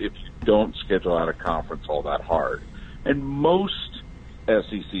games if you don't schedule out a conference all that hard. And most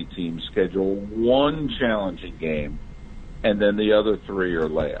SEC teams schedule 1 challenging game, and then the other 3 are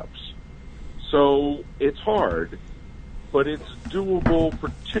layups. So it's hard, but it's doable,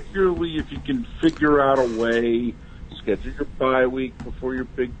 particularly if you can figure out a way, schedule your bye week before your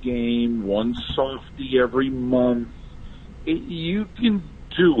big game, 1 softie every month. You can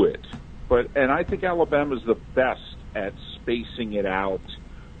do it. And I think Alabama's the best at spacing it out,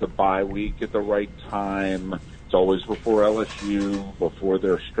 the bye week at the right time. It's always before LSU, before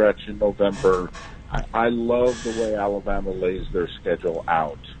their stretch in November. I love the way Alabama lays their schedule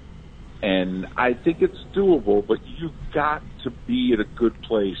out. And I think it's doable, but you've got to be at a good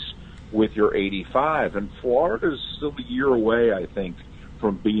place with your 85. And Florida's still a year away, I think,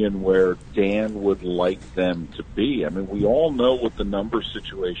 from being where Dan would like them to be. We all know what the number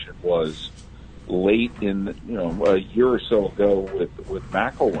situation was late in, a year or so ago with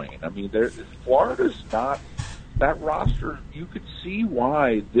McElwain. Florida's not that roster. You could see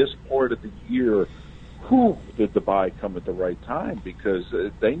why this part of the year, did the bye come at the right time? Because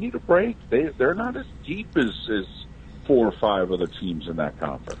they need a break. They're not as deep as 4 or 5 other teams in that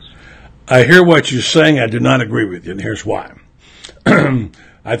conference. I hear what you're saying. I do not agree with you, and here's why.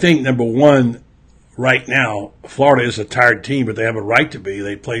 I think, number one, right now, Florida is a tired team, but they have a right to be.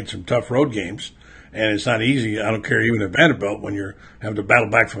 They played some tough road games, and it's not easy. I don't care, even at Vanderbilt, when you're having to battle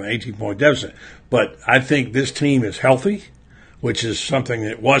back from an 18-point deficit. But I think this team is healthy, which is something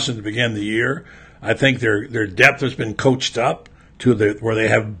that wasn't at the beginning of the year. I think their depth has been coached up to where they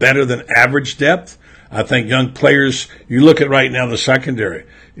have better than average depth. I think young players, you look at right now the secondary.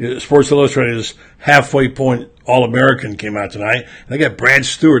 Sports Illustrated's halfway point All-American came out tonight. They got Brad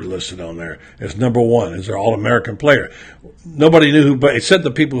Stewart listed on there as number 1, as their All-American player. Nobody knew who, except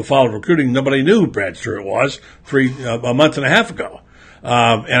the people who followed recruiting, nobody knew who Brad Stewart was a month and a half ago.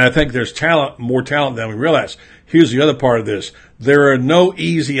 And I think there's more talent than we realize. Here's the other part of this. There are no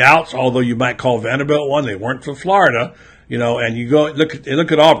easy outs, although you might call Vanderbilt one. They weren't for Florida, and you go look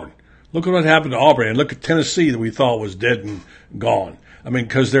at Auburn. Look at what happened to Auburn, and look at Tennessee that we thought was dead and gone. I mean,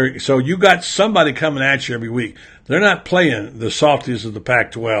 because so you got somebody coming at you every week. They're not playing the softies of the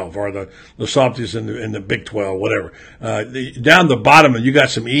Pac-12 or the softies in the Big 12, whatever. Down the bottom, you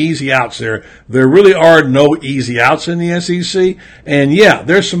got some easy outs there. There really are no easy outs in the SEC. And, yeah,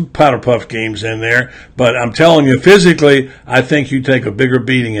 there's some powder puff games in there. But I'm telling you, physically, I think you take a bigger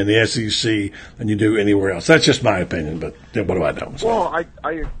beating in the SEC than you do anywhere else. That's just my opinion, but what do I know? So. Well,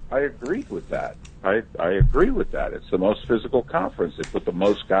 I agree with that. I agree with that. It's the most physical conference. They put the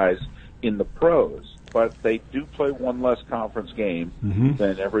most guys in the pros. But they do play one less conference game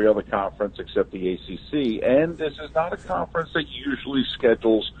than every other conference except the ACC. And this is not a conference that usually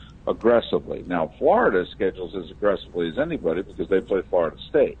schedules aggressively. Now, Florida schedules as aggressively as anybody because they play Florida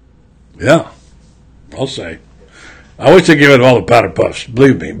State. Yeah, I'll say. I wish they give it all the powder puffs,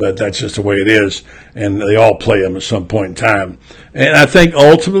 believe me, but that's just the way it is. And they all play them at some point in time. And I think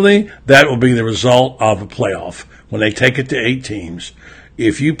ultimately that will be the result of a playoff when they take it to 8 teams.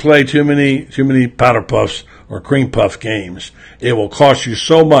 If you play too many powder puffs or cream puff games, it will cost you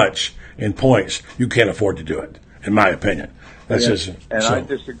so much in points you can't afford to do it. In my opinion, that's I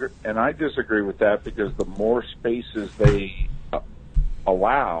disagree with that because the more spaces they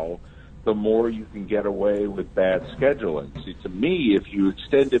allow, the more you can get away with bad scheduling. See, to me, if you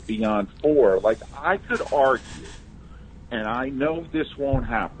extend it beyond 4, like I could argue, and I know this won't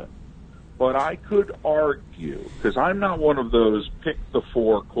happen. But I could argue, because I'm not one of those pick the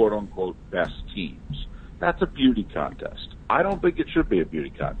 4 quote-unquote best teams. That's a beauty contest. I don't think it should be a beauty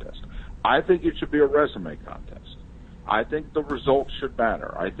contest. I think it should be a resume contest. I think the results should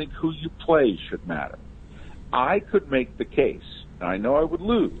matter. I think who you play should matter. I could make the case, and I know I would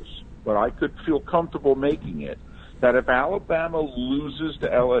lose, but I could feel comfortable making it, that if Alabama loses to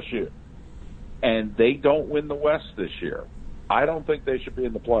LSU and they don't win the West this year, I don't think they should be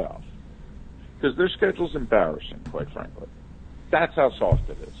in the playoff. Because their schedule's embarrassing, quite frankly. That's how soft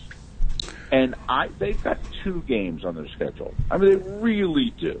it is. And they've got 2 games on their schedule. I mean, they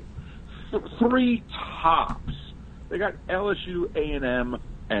really do. 3 tops. They got LSU, A&M,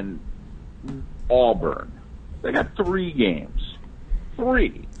 and Auburn. They got 3 games.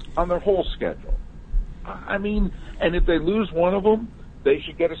 3 on their whole schedule. I mean, and if they lose one of them, they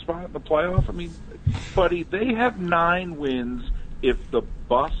should get a spot in the playoff. I mean, buddy, they have 9 wins if the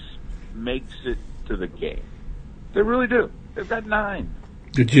bus makes it to the game. They really do. They've got 9.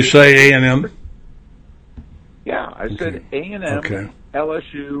 Did you say A&M? Yeah, I said A&M,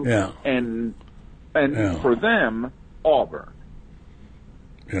 LSU, and for them, Auburn.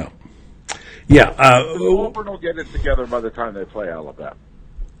 Yeah. Yeah. Auburn will get it together by the time they play Alabama.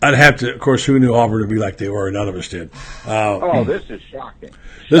 I'd have to, of course, who knew Auburn would be like they were? None of us did. This is shocking.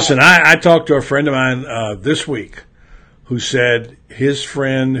 Listen, I talked to a friend of mine this week who said his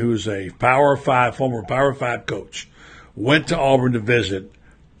friend, who's a former Power 5 coach, went to Auburn to visit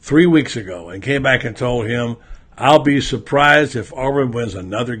 3 weeks ago and came back and told him, I'll be surprised if Auburn wins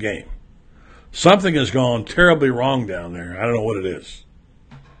another game. Something has gone terribly wrong down there. I don't know what it is.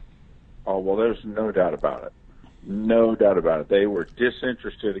 Oh, well, there's no doubt about it. No doubt about it. They were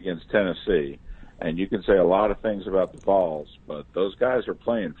disinterested against Tennessee, and you can say a lot of things about the Vols, but those guys are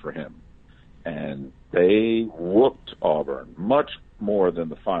playing for him. And they whooped Auburn much more than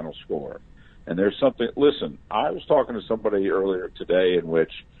the final score. And there's something, listen, I was talking to somebody earlier today in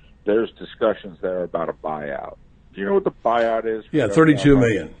which there's discussions there about a buyout. Do you know what the buyout is? Yeah, $32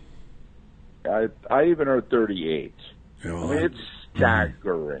 million. I even heard 38. Yeah, well, I mean, it's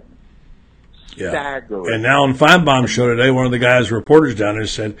staggering. Yeah. Staggering. And now on Feinbaum's show today, one of the guys, reporters down there,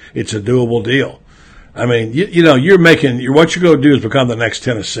 said it's a doable deal. I mean, what you're going to do is become the next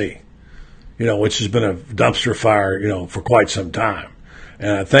Tennessee, which has been a dumpster fire, for quite some time.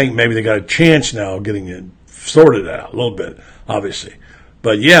 And I think maybe they got a chance now of getting it sorted out a little bit, obviously.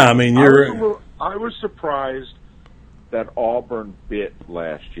 But yeah, I mean, I was surprised that Auburn bit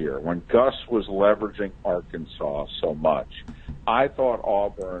last year when Gus was leveraging Arkansas so much. I thought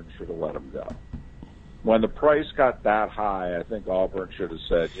Auburn should have let him go. When the price got that high, I think Auburn should have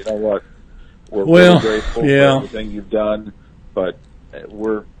said, you know what, we're really grateful for everything you've done, but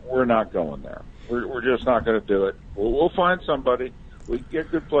we're not going there. We're just not going to do it. We'll find somebody. We can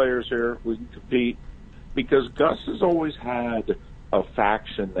get good players here. We can compete. Because Gus has always had a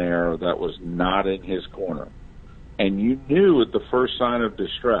faction there that was not in his corner. And you knew at the first sign of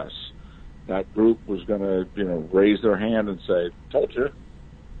distress that group was going to, raise their hand and say, told you.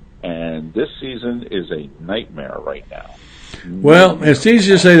 And this season is a nightmare right now. Well, it's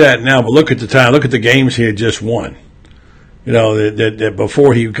easy to say that now, but look at the time. Look at the games he had just won. That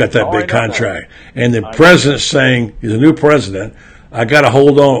before he got that big contract. And the president's saying, he's a new president, I got to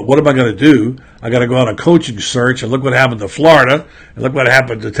hold on. What am I going to do? I got to go on a coaching search, and look what happened to Florida, and look what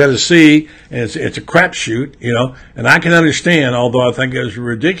happened to Tennessee, and it's a crapshoot, And I can understand, although I think it was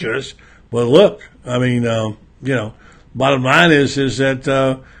ridiculous. But look, I mean, bottom line is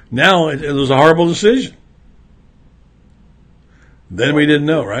that now it was a horrible decision. Then we didn't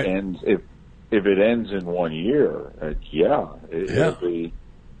know, right? And if it ends in 1 year, it'll be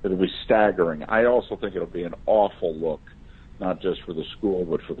staggering. I also think it'll be an awful look, not just for the school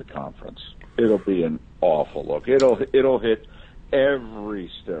but for the conference. It'll be an awful look. It'll hit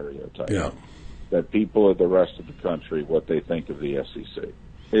every stereotype that people of the rest of the country what they think of the SEC.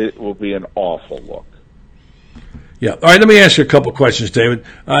 It will be an awful look. Yeah. All right. Let me ask you a couple questions, David.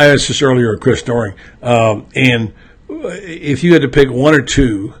 I asked this earlier of Chris Doering, and if you had to pick one or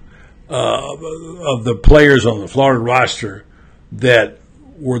two of the players on the Florida roster that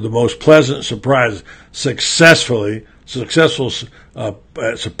were the most pleasant surprises, successful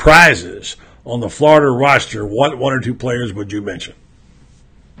surprises on the Florida roster, what one or two players would you mention?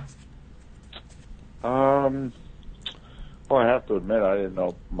 Well, I have to admit I didn't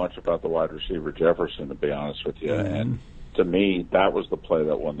know much about the wide receiver Jefferson, to be honest with you. Mm-hmm. And to me, that was the play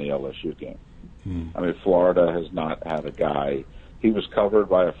that won the LSU game. I mean, Florida has not had a guy. He was covered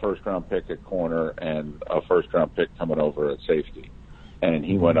by a first-round pick at corner and a first-round pick coming over at safety. And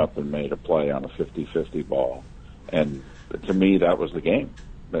he went up and made a play on a 50-50 ball. And to me, that was the game.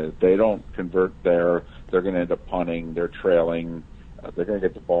 If they don't convert there, they're going to end up punting. They're trailing. They're going to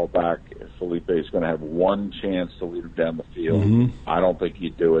get the ball back. Felipe is going to have one chance to lead them down the field. Mm-hmm. I don't think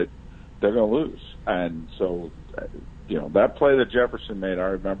he'd do it. They're going to lose. And so, that play that Jefferson made, I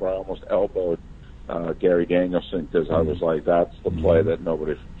remember I almost elbowed Gary Danielson because I was like, that's the play that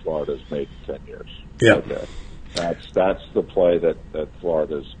nobody from Florida has made in 10 years. Yeah. Okay. That's the play that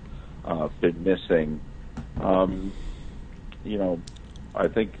Florida's been missing. I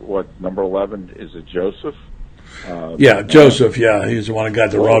think number 11 is it Joseph? Joseph. Yeah, he's the one that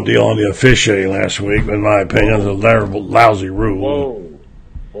got the raw deal on the officiating last week. In my opinion, it was a lousy rule. Whoa,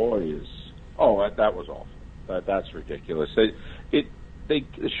 boys! That was awful. That's ridiculous. They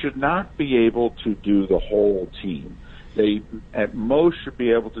should not be able to do the whole team. They at most should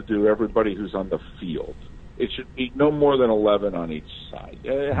be able to do everybody who's on the field. It should be no more than 11 on each side.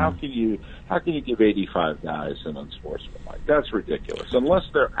 How can you give 85 guys an unsportsmanlike? That's ridiculous. Unless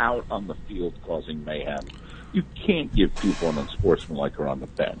they're out on the field causing mayhem, you can't give people an unsportsmanlike or on the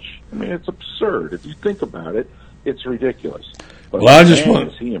bench. I mean, it's absurd. If you think about it, it's ridiculous. But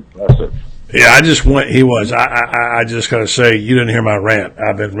is he impressive? Yeah, he was. I just got to say, you didn't hear my rant.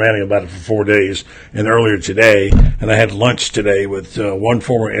 I've been ranting about it for 4 days, and earlier today, and I had lunch today with one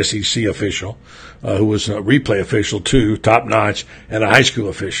former SEC official who was a replay official too, top notch, and a high school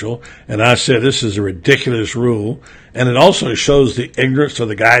official. And I said, this is a ridiculous rule, and it also shows the ignorance of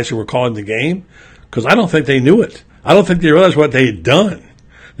the guys who were calling the game, because I don't think they knew it. I don't think they realized what they had done.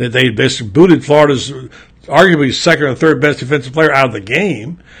 That they had basically booted Florida's arguably second or third best defensive player out of the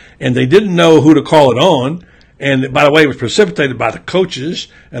game, and they didn't know who to call it on. And by the way, it was precipitated by the coaches,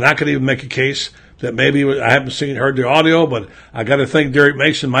 and I could even make a case that maybe I haven't heard the audio, but I got to think Derek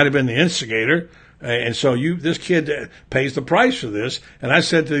Mason might have been the instigator. And so this kid pays the price for this. And I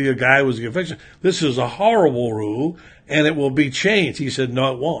said to the guy who was the official, this is a horrible rule, and it will be changed. He said,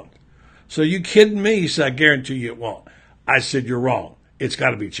 no, it won't. So you kidding me? He said, I guarantee you it won't. I said, you're wrong. It's got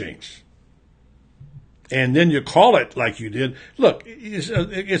to be changed. And then you call it like you did. Look,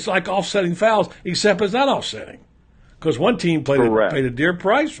 it's like offsetting fouls, except it's not offsetting. Because one team paid a dear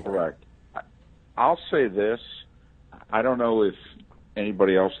price for it. Correct. I'll say this. I don't know if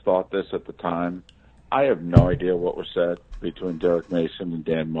anybody else thought this at the time. I have no idea what was said between Derek Mason and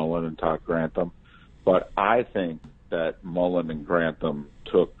Dan Mullen and Todd Grantham. But I think that Mullen and Grantham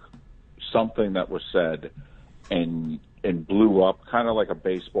took something that was said and blew up, kind of like a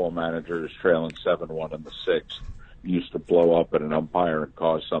baseball manager is trailing 7-1 in the sixth, used to blow up at an umpire and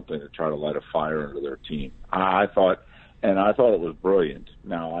cause something to try to light a fire under their team. I thought it was brilliant.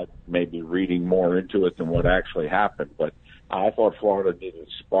 Now, I may be reading more into it than what actually happened, but I thought Florida needed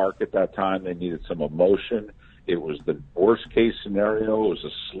a spark at that time. They needed some emotion. It was the worst-case scenario. It was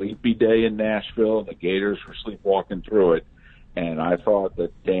a sleepy day in Nashville, and the Gators were sleepwalking through it. And I thought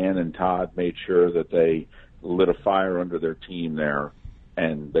that Dan and Todd made sure that they lit a fire under their team there,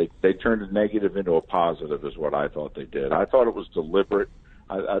 and they turned a negative into a positive is what I thought they did. I thought it was deliberate.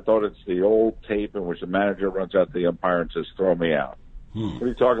 I thought it's the old tape in which the manager runs out to the umpire and says, throw me out. What are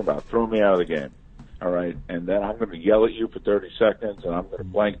you talking about? Throw me out of the game. All right, and then I'm going to yell at you for 30 seconds, and I'm going to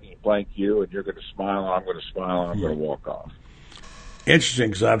blank you, and you're going to smile, and I'm going to smile, and I'm going to walk off. interesting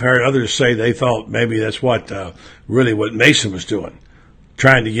because I've heard others say they thought maybe that's what really what Mason was doing,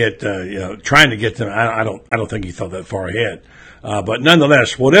 trying to get them. I don't think he thought that far ahead, but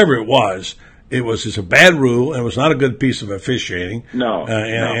nonetheless, whatever it was just a bad rule, and it was not a good piece of officiating. No,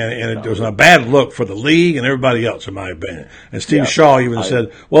 it was a bad look for the league and everybody else, in my opinion. And Steve Shaw even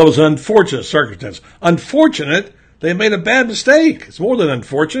said, "Well, it was an unfortunate circumstance. Unfortunate." They made a bad mistake. It's more than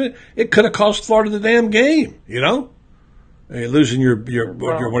unfortunate. It could have cost Florida the damn game, losing your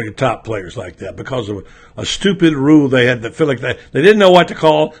one of your top players like that because of a stupid rule they had that feel like they didn't know what to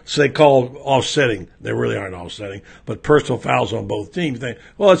call, so they called offsetting. They really aren't offsetting, but personal fouls on both teams.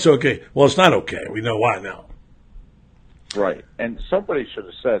 It's okay. Well, it's not okay. We know why now. Right, and somebody should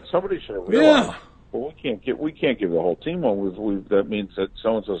have realized. Yeah. Well, we can't give the whole team one. That means that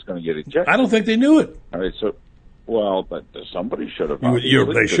so and so is going to get ejected. I don't think they knew it. All right, so. Well, but somebody should have.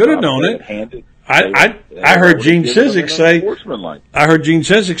 They should have known it. I heard Gene Cizik say. I heard Gene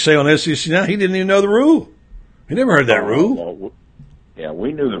Cizik say on SEC Now he didn't even know the rule. He never heard that rule. Well,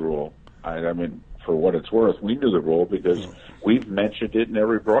 we knew the rule. I mean, for what it's worth, we knew the rule because we've mentioned it in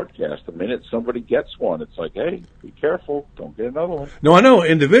every broadcast. The minute somebody gets one, it's like, hey, be careful, don't get another one. No, I know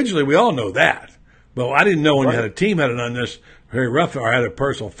individually we all know that, but I didn't know when you had a team had an very rough, or had a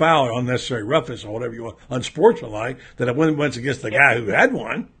personal foul or unnecessary roughness or whatever you want, unsportsmanlike, that it went against the guy who had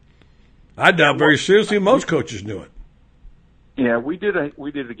one. I doubt very seriously most coaches knew it. Yeah, we did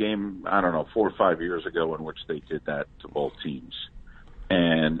a game, I don't know, 4 or 5 years ago in which they did that to both teams.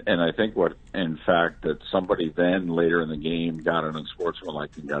 And I think that somebody then later in the game got an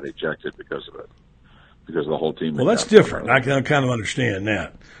unsportsmanlike and got ejected because of it. Because the whole team. Well, that's different. I can kind of understand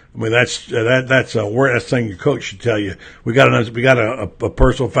that. I mean, that's a word. That's thing your coach should tell you. We got a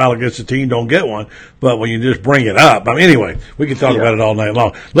personal foul against the team. Don't get one. But when you just bring it up, I mean, anyway, we can talk about it all night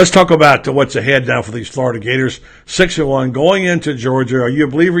long. Let's talk about what's ahead now for these Florida Gators. 6-1 going into Georgia. Are you a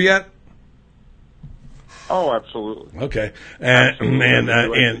believer yet? Oh, absolutely. Okay.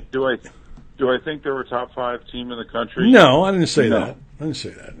 Do I think they're a top 5 team in the country? No, I didn't say that. I didn't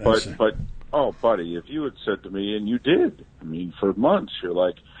say that. But oh, buddy, if you had said to me, and you did, I mean, for months, you're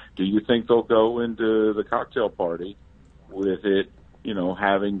like, do you think they'll go into the cocktail party with it,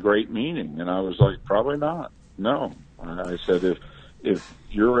 having great meaning? And I was like, probably not. No. I said, if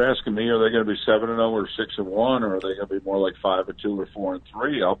you're asking me, are they going to be 7-0 or 6-1, or are they going to be more like 5-2 or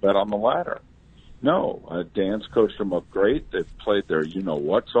 4-3? I'll bet on the latter. No, Dan's coached them up great. They've played their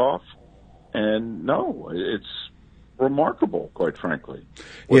what's off, and no, it's remarkable, quite frankly.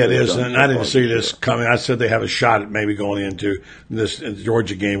 Yeah, it is, and I didn't see this coming. I said they have a shot at maybe going into this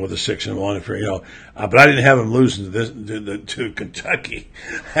Georgia game with a 6-1, but I didn't have them losing to Kentucky.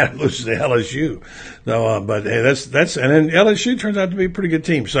 I had them losing to LSU. So, but hey, that's and then LSU turns out to be a pretty good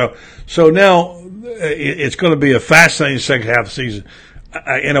team. So now it's going to be a fascinating second half of the season.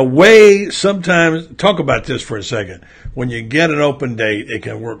 In a way, sometimes, talk about this for a second. When you get an open date, it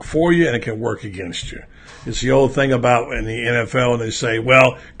can work for you and it can work against you. It's the old thing about in the NFL, and they say,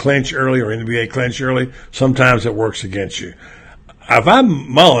 well, clinch early, or NBA clinch early. Sometimes it works against you. If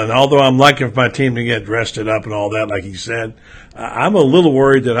I'm Mullen, although I'm liking for my team to get rested up and all that, like he said, I'm a little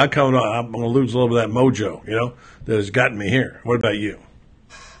worried that I'm going to lose a little bit of that mojo, that has gotten me here. What about you?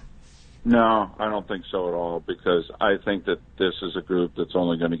 No, I don't think so at all, because I think that this is a group that's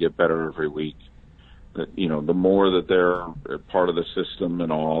only going to get better every week. That the more that they're part of the system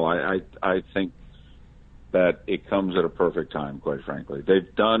and all, I think that it comes at a perfect time, quite frankly.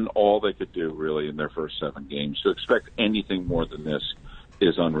 They've done all they could do, really, in their first 7 games. To expect anything more than this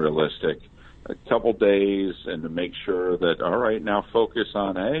is unrealistic. A couple days, and to make sure that, all right, now focus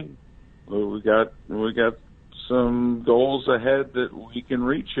on, hey, we got some goals ahead that we can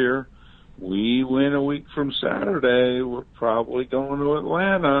reach here. We win a week from Saturday. We're probably going to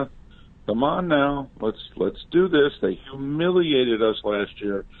Atlanta. Come on now, let's do this. They humiliated us last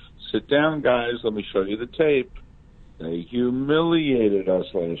year. Sit down, guys. Let me show you the tape. They humiliated us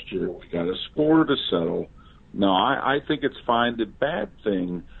last year. We got a score to settle. No, I think it's fine. The bad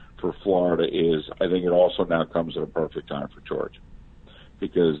thing for Florida is I think it also now comes at a perfect time for Georgia,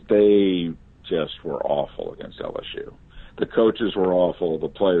 because they just were awful against LSU. The coaches were awful. The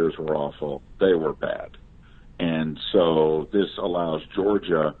players were awful. They were bad. And so this allows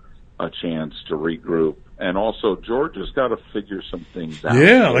Georgia a chance to regroup. And also, Georgia's got to figure some things out.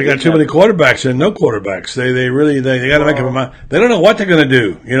 Yeah, they got too many quarterbacks and no quarterbacks. They got to make up their mind. They don't know what they're going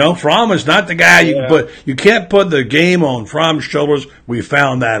to do. Fromm is not the guy you can put. You can't put the game on Fromm's shoulders. We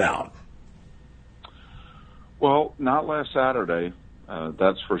found that out. Well, not last Saturday.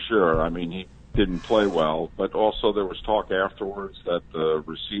 That's for sure. I mean, he didn't play well, but also there was talk afterwards that the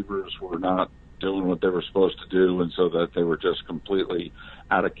receivers were not doing what they were supposed to do, and so that they were just completely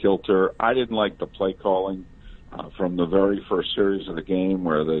out of kilter. I didn't like the play calling from the very first series of the game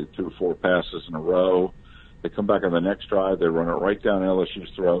where they threw 4 passes in a row. They come back on the next drive, they run it right down LSU's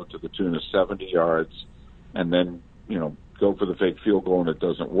throat to the tune of 70 yards, and then, go for the fake field goal and it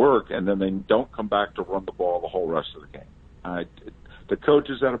doesn't work, and then they don't come back to run the ball the whole rest of the game. The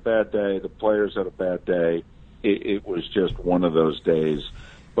coaches had a bad day, the players had a bad day. It was just one of those days.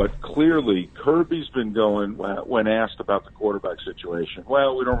 But clearly, Kirby's been going, when asked about the quarterback situation,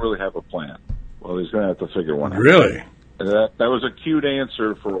 well, we don't really have a plan. Well, he's going to have to figure one out. Really? That was a cute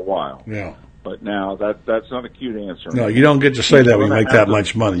answer for a while. Yeah. But now that's not a cute answer. No, you don't get to say that when you make that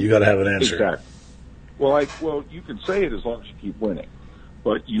much money. You got to have an answer. Exactly. Well, you can say it as long as you keep winning,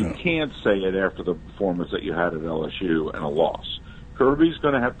 but you can't say it after the performance that you had at LSU and a loss. Kirby's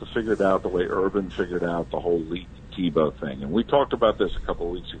going to have to figure it out the way Urban figured out the whole Lee Tebow thing. And we talked about this a couple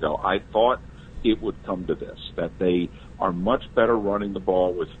of weeks ago. I thought it would come to this, that they are much better running the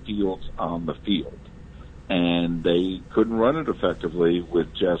ball with Fields on the field. And they couldn't run it effectively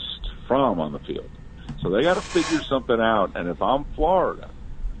with just Fromm on the field. So they got to figure something out. And if I'm Florida,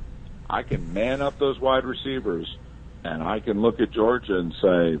 I can man up those wide receivers, and I can look at Georgia and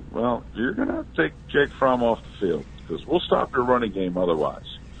say, well, you're going to have to take Jake Fromm off the field because we'll stop your running game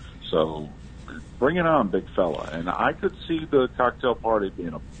otherwise. So bring it on, big fella. And I could see the cocktail party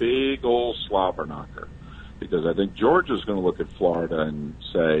being a big old slobber knocker because I think Georgia's going to look at Florida and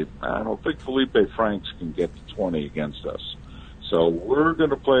say, I don't think Felipe Franks can get to 20 against us. So we're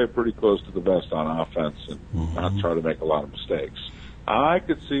going to play it pretty close to the vest on offense and not try to make a lot of mistakes. I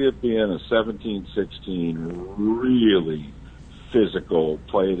could see it being a 17-16 really physical,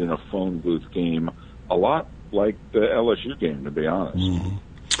 played in a phone booth game, a lot like the LSU game, to be honest. Mm-hmm.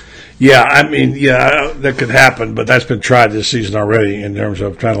 Yeah, I mean, that could happen, but that's been tried this season already in terms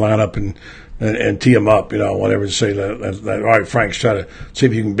of trying to line up and tee them up, whatever to say. All right, Frank's try to see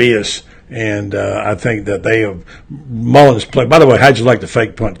if you can beat us. And I think that they have Mullen's play. By the way, how'd you like the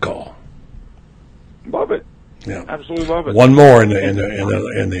fake punt call? Love it. Yeah, absolutely love it. One more in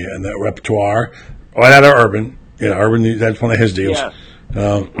the repertoire, right out of Urban. Urban, that's one of his deals. Yes.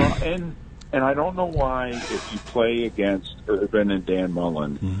 And I don't know why, if you play against Urban and Dan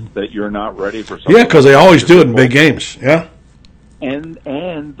Mullen, that you're not ready for something. Yeah, because they always do it in big games. Yeah.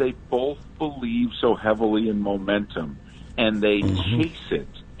 And they both believe so heavily in momentum, and they chase it,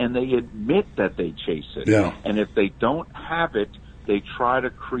 and they admit that they chase it. Yeah. And if they don't have it, they try to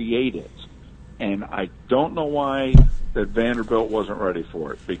create it. And I don't know why that Vanderbilt wasn't ready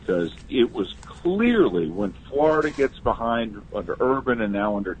for it, because it was clearly when Florida gets behind under Urban and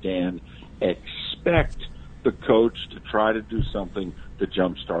now under Dan, expect the coach to try to do something to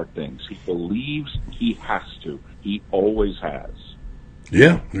jumpstart things. He believes he has to. He always has.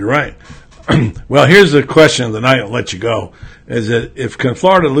 Yeah, you're right. Well, here's the question of the night. I'll let you go. Is that if can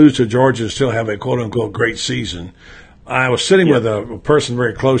Florida lose to Georgia and still have a quote-unquote great season? I was sitting with a person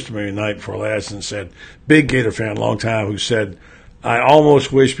very close to me tonight before last and said, big Gator fan, long time, who said, I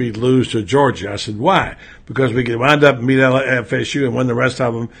almost wish we'd lose to Georgia. I said, why? Because we could wind up and beat FSU and win the rest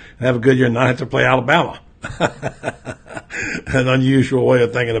of them and have a good year and not have to play Alabama. An unusual way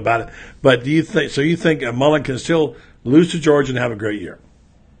of thinking about it. But do you think Mullen can still lose to Georgia and have a great year?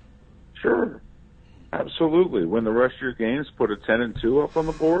 Sure. Absolutely. Win the rest of your games, put a 10-2 up on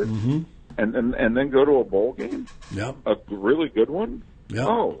the board, and then go to a bowl game? Yeah. A really good one? Yeah.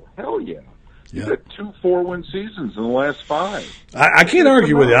 Oh, hell yeah. You've had 2 4-win seasons in the last 5. I can't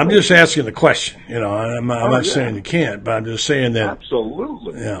argue with you. I'm just asking the question. I'm not saying you can't, but I'm just saying that.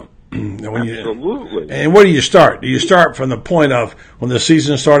 Absolutely. Yeah. Absolutely. And where do you start? Do you start from the point of when the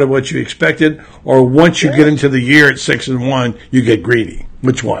season started, what you expected, or once you get into the year at 6-1, you get greedy?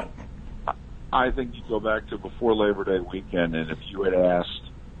 Which one? I think you go back to before Labor Day weekend, and if you had asked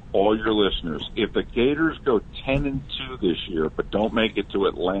all your listeners, if the Gators go 10-2 this year but don't make it to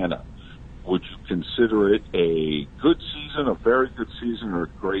Atlanta, would you consider it a good season, a very good season, or a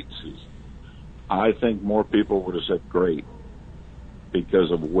great season? I think more people would have said great because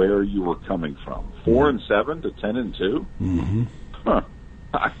of where you were coming from. 4-7 to 10-2? Mm-hmm. Huh.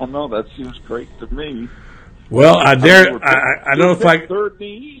 I don't know. That seems great to me. Well, I don't know if I... Third in the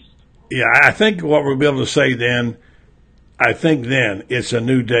East. Yeah, I think what we'll be able to say then, it's a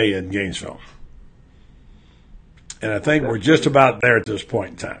new day in Gainesville. And I think we're just about there at this point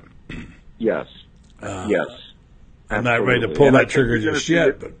in time. Yes. Yes. I'm not ready to pull that trigger just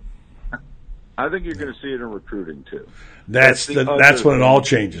yet, but I think you're going to see it in recruiting too. That's when it all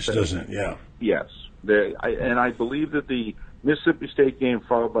changes, doesn't it? Yeah. Yes. And I believe that the Mississippi State game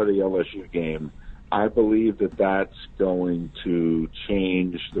followed by the LSU game, I believe that that's going to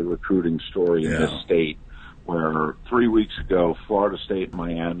change the recruiting story in this state, where 3 weeks ago, Florida State and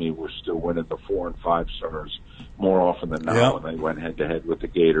Miami were still winning the 4 and 5 stars more often than not when they went head-to-head with the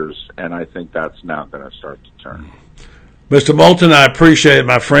Gators, and I think that's now going to start to turn. Mr. Moulton, I appreciate it,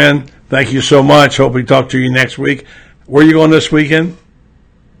 my friend. Thank you so much. Hope we talk to you next week. Where are you going this weekend?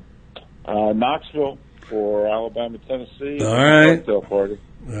 Knoxville for Alabama, Tennessee. All right. Cocktail party.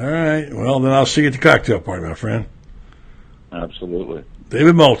 All right. Well, then I'll see you at the cocktail party, my friend. Absolutely.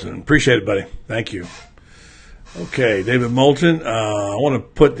 David Moulton. Appreciate it, buddy. Thank you. Okay, David Moulton. I want to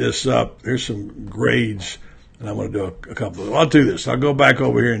put this up. Here's some grades, and I'm going to do a couple of them. I'll do this. I'll go back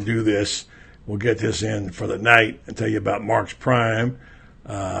over here and do this. We'll get this in for the night and tell you about Mark's Prime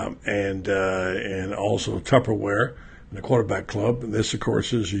and also Tupperware and the Quarterback Club. And this, of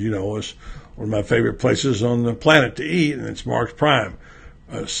course, is one of my favorite places on the planet to eat, and it's Mark's Prime,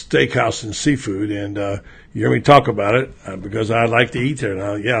 steakhouse and seafood. And you hear me talk about it because I like to eat there.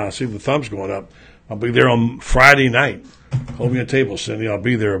 Now, I see the thumbs going up. I'll be there on Friday night. Hold me a table, Cindy. I'll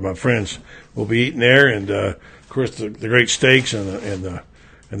be there with my friends. We'll be eating there, and of course the great steaks and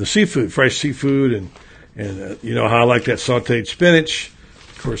the seafood, fresh seafood, and you know how I like that sautéed spinach.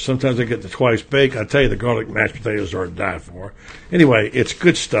 Of course, sometimes I get the twice baked. I tell you, the garlic mashed potatoes are to die for. Anyway, it's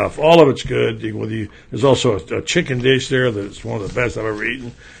good stuff. All of it's good. There's also a chicken dish there that's one of the best I've ever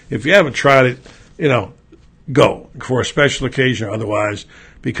eaten. If you haven't tried it, go for a special occasion or otherwise,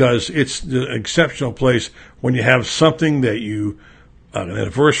 because it's an exceptional place when you have something that an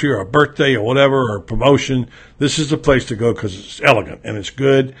anniversary or a birthday or whatever, or a promotion. This is the place to go because it's elegant and it's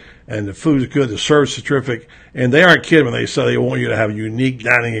good, and the food is good, the service is terrific, and they aren't kidding when they say they want you to have a unique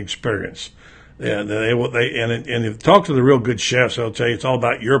dining experience. And and if you talk to the real good chefs, they'll tell you it's all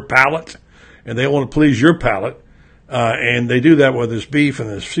about your palate, and they want to please your palate, and they do that with this beef and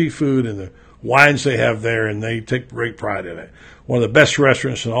this seafood and the wines they have there, and they take great pride in it. One of the best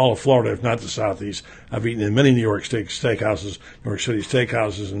restaurants in all of Florida, if not the Southeast. I've eaten in many New York steakhouses, New York City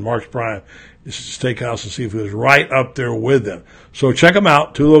steakhouses, and Mark's Prime. This is steakhouse and seafood is right up there with them. So check them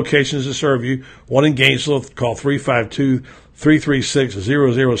out. 2 locations to serve you. One in Gainesville, call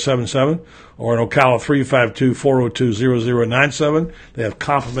 352-336-0077, or in Ocala, 352-402-0097. They have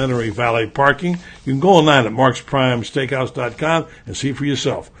complimentary valet parking. You can go online at marksprimesteakhouse.com and see for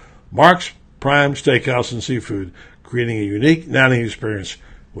yourself. Mark's Prime Steakhouse and Seafood, creating a unique dining experience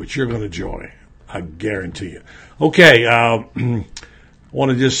which you're going to enjoy. I guarantee you. Okay, I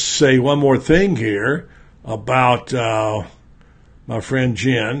want to just say one more thing here about my friend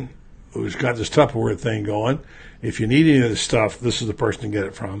Jen, who's got this Tupperware thing going. If you need any of this stuff, this is the person to get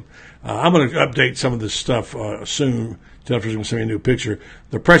it from. I'm going to update some of this stuff soon. Jennifer's going to send me a new picture.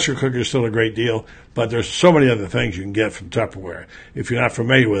 The pressure cooker is still a great deal, but there's so many other things you can get from Tupperware. If you're not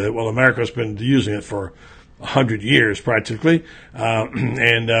familiar with it, well, America's been using it for 100 years practically,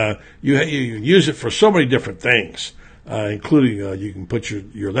 and you use it for so many different things, including you can put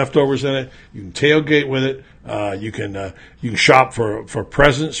your leftovers in it, you can tailgate with it, you can shop for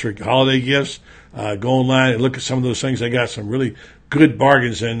presents, for holiday gifts. Go online and look at some of those things. They got some really good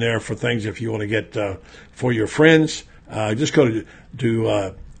bargains in there for things if you want to get for your friends. Just go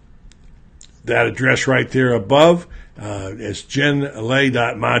to that address right there above. It's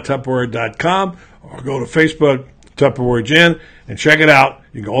jenlay.mytupperware.com, or go to Facebook, Tupperware Jen, and check it out.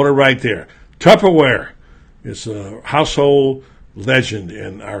 You can order right there. Tupperware is a household legend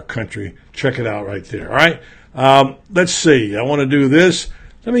in our country. Check it out right there. All right. Let's see. I want to do this.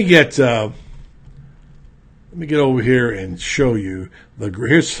 Let me get over here and show you.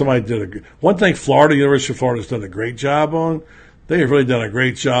 Here's somebody did one thing. University of Florida has done a great job on. They have really done a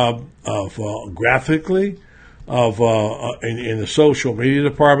great job of graphically, in the social media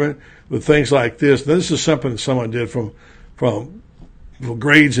department with things like this. Now, this is something that someone did from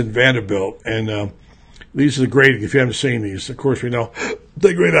grades in Vanderbilt, and these are the grading. If you haven't seen these, of course, we know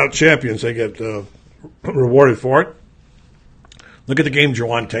they grade out champions. They get rewarded for it. Look at the game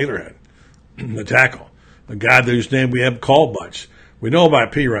Jawan Taylor had, the tackle. A guy whose name we haven't called much. We know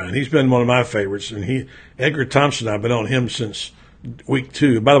about P. Ryan. He's been one of my favorites, and Edgar Thompson, I've been on him since week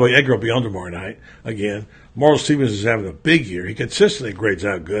 2. By the way, Edgar will be on tomorrow night again. Morrill Stevens is having a big year. He consistently grades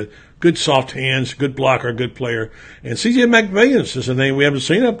out good. Good soft hands, good blocker, good player. And C.J. McMillions is a name we haven't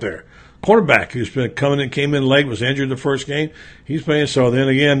seen up there. Quarterback who's been came in late, was injured the first game. He's playing. So then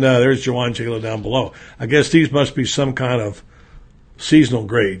again, there's Jawan Taylor down below. I guess these must be some kind of seasonal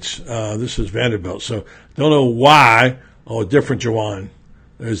grades. This is Vanderbilt. So don't know why. Oh, a different Jawan.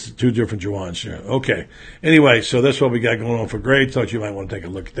 There's 2 different Jawans here. Okay. Anyway, so that's what we got going on for grades. Thought you might want to take a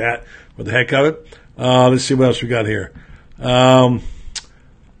look at that for the heck of it. Let's see what else we got here.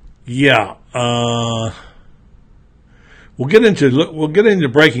 We'll we'll get into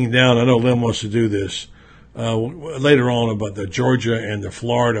breaking down. I know Lynn wants to do this later on about the Georgia and the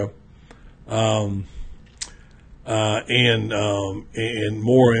Florida, and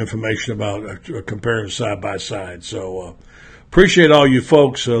more information about comparing side by side. So appreciate all you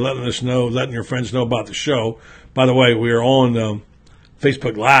folks letting us know, letting your friends know about the show. By the way, we are on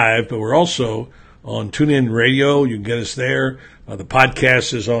Facebook Live, but we're also on TuneIn Radio. You can get us there. The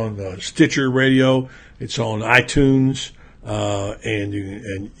podcast is on Stitcher Radio. It's on iTunes, and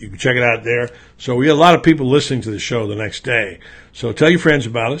you can check it out there. So we have a lot of people listening to the show the next day. So tell your friends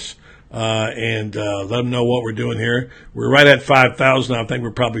about us, and let them know what we're doing here. We're right at 5,000. I think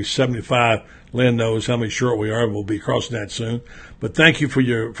we're probably 75. Lynn knows how many short we are. We'll be crossing that soon. But thank you for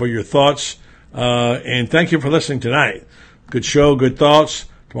your thoughts, and thank you for listening tonight. Good show, good thoughts.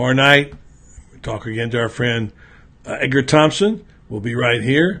 Tomorrow night, we talk again to our friend Edgar Thompson. We'll be right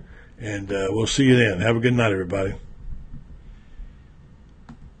here, and we'll see you then. Have a good night, everybody.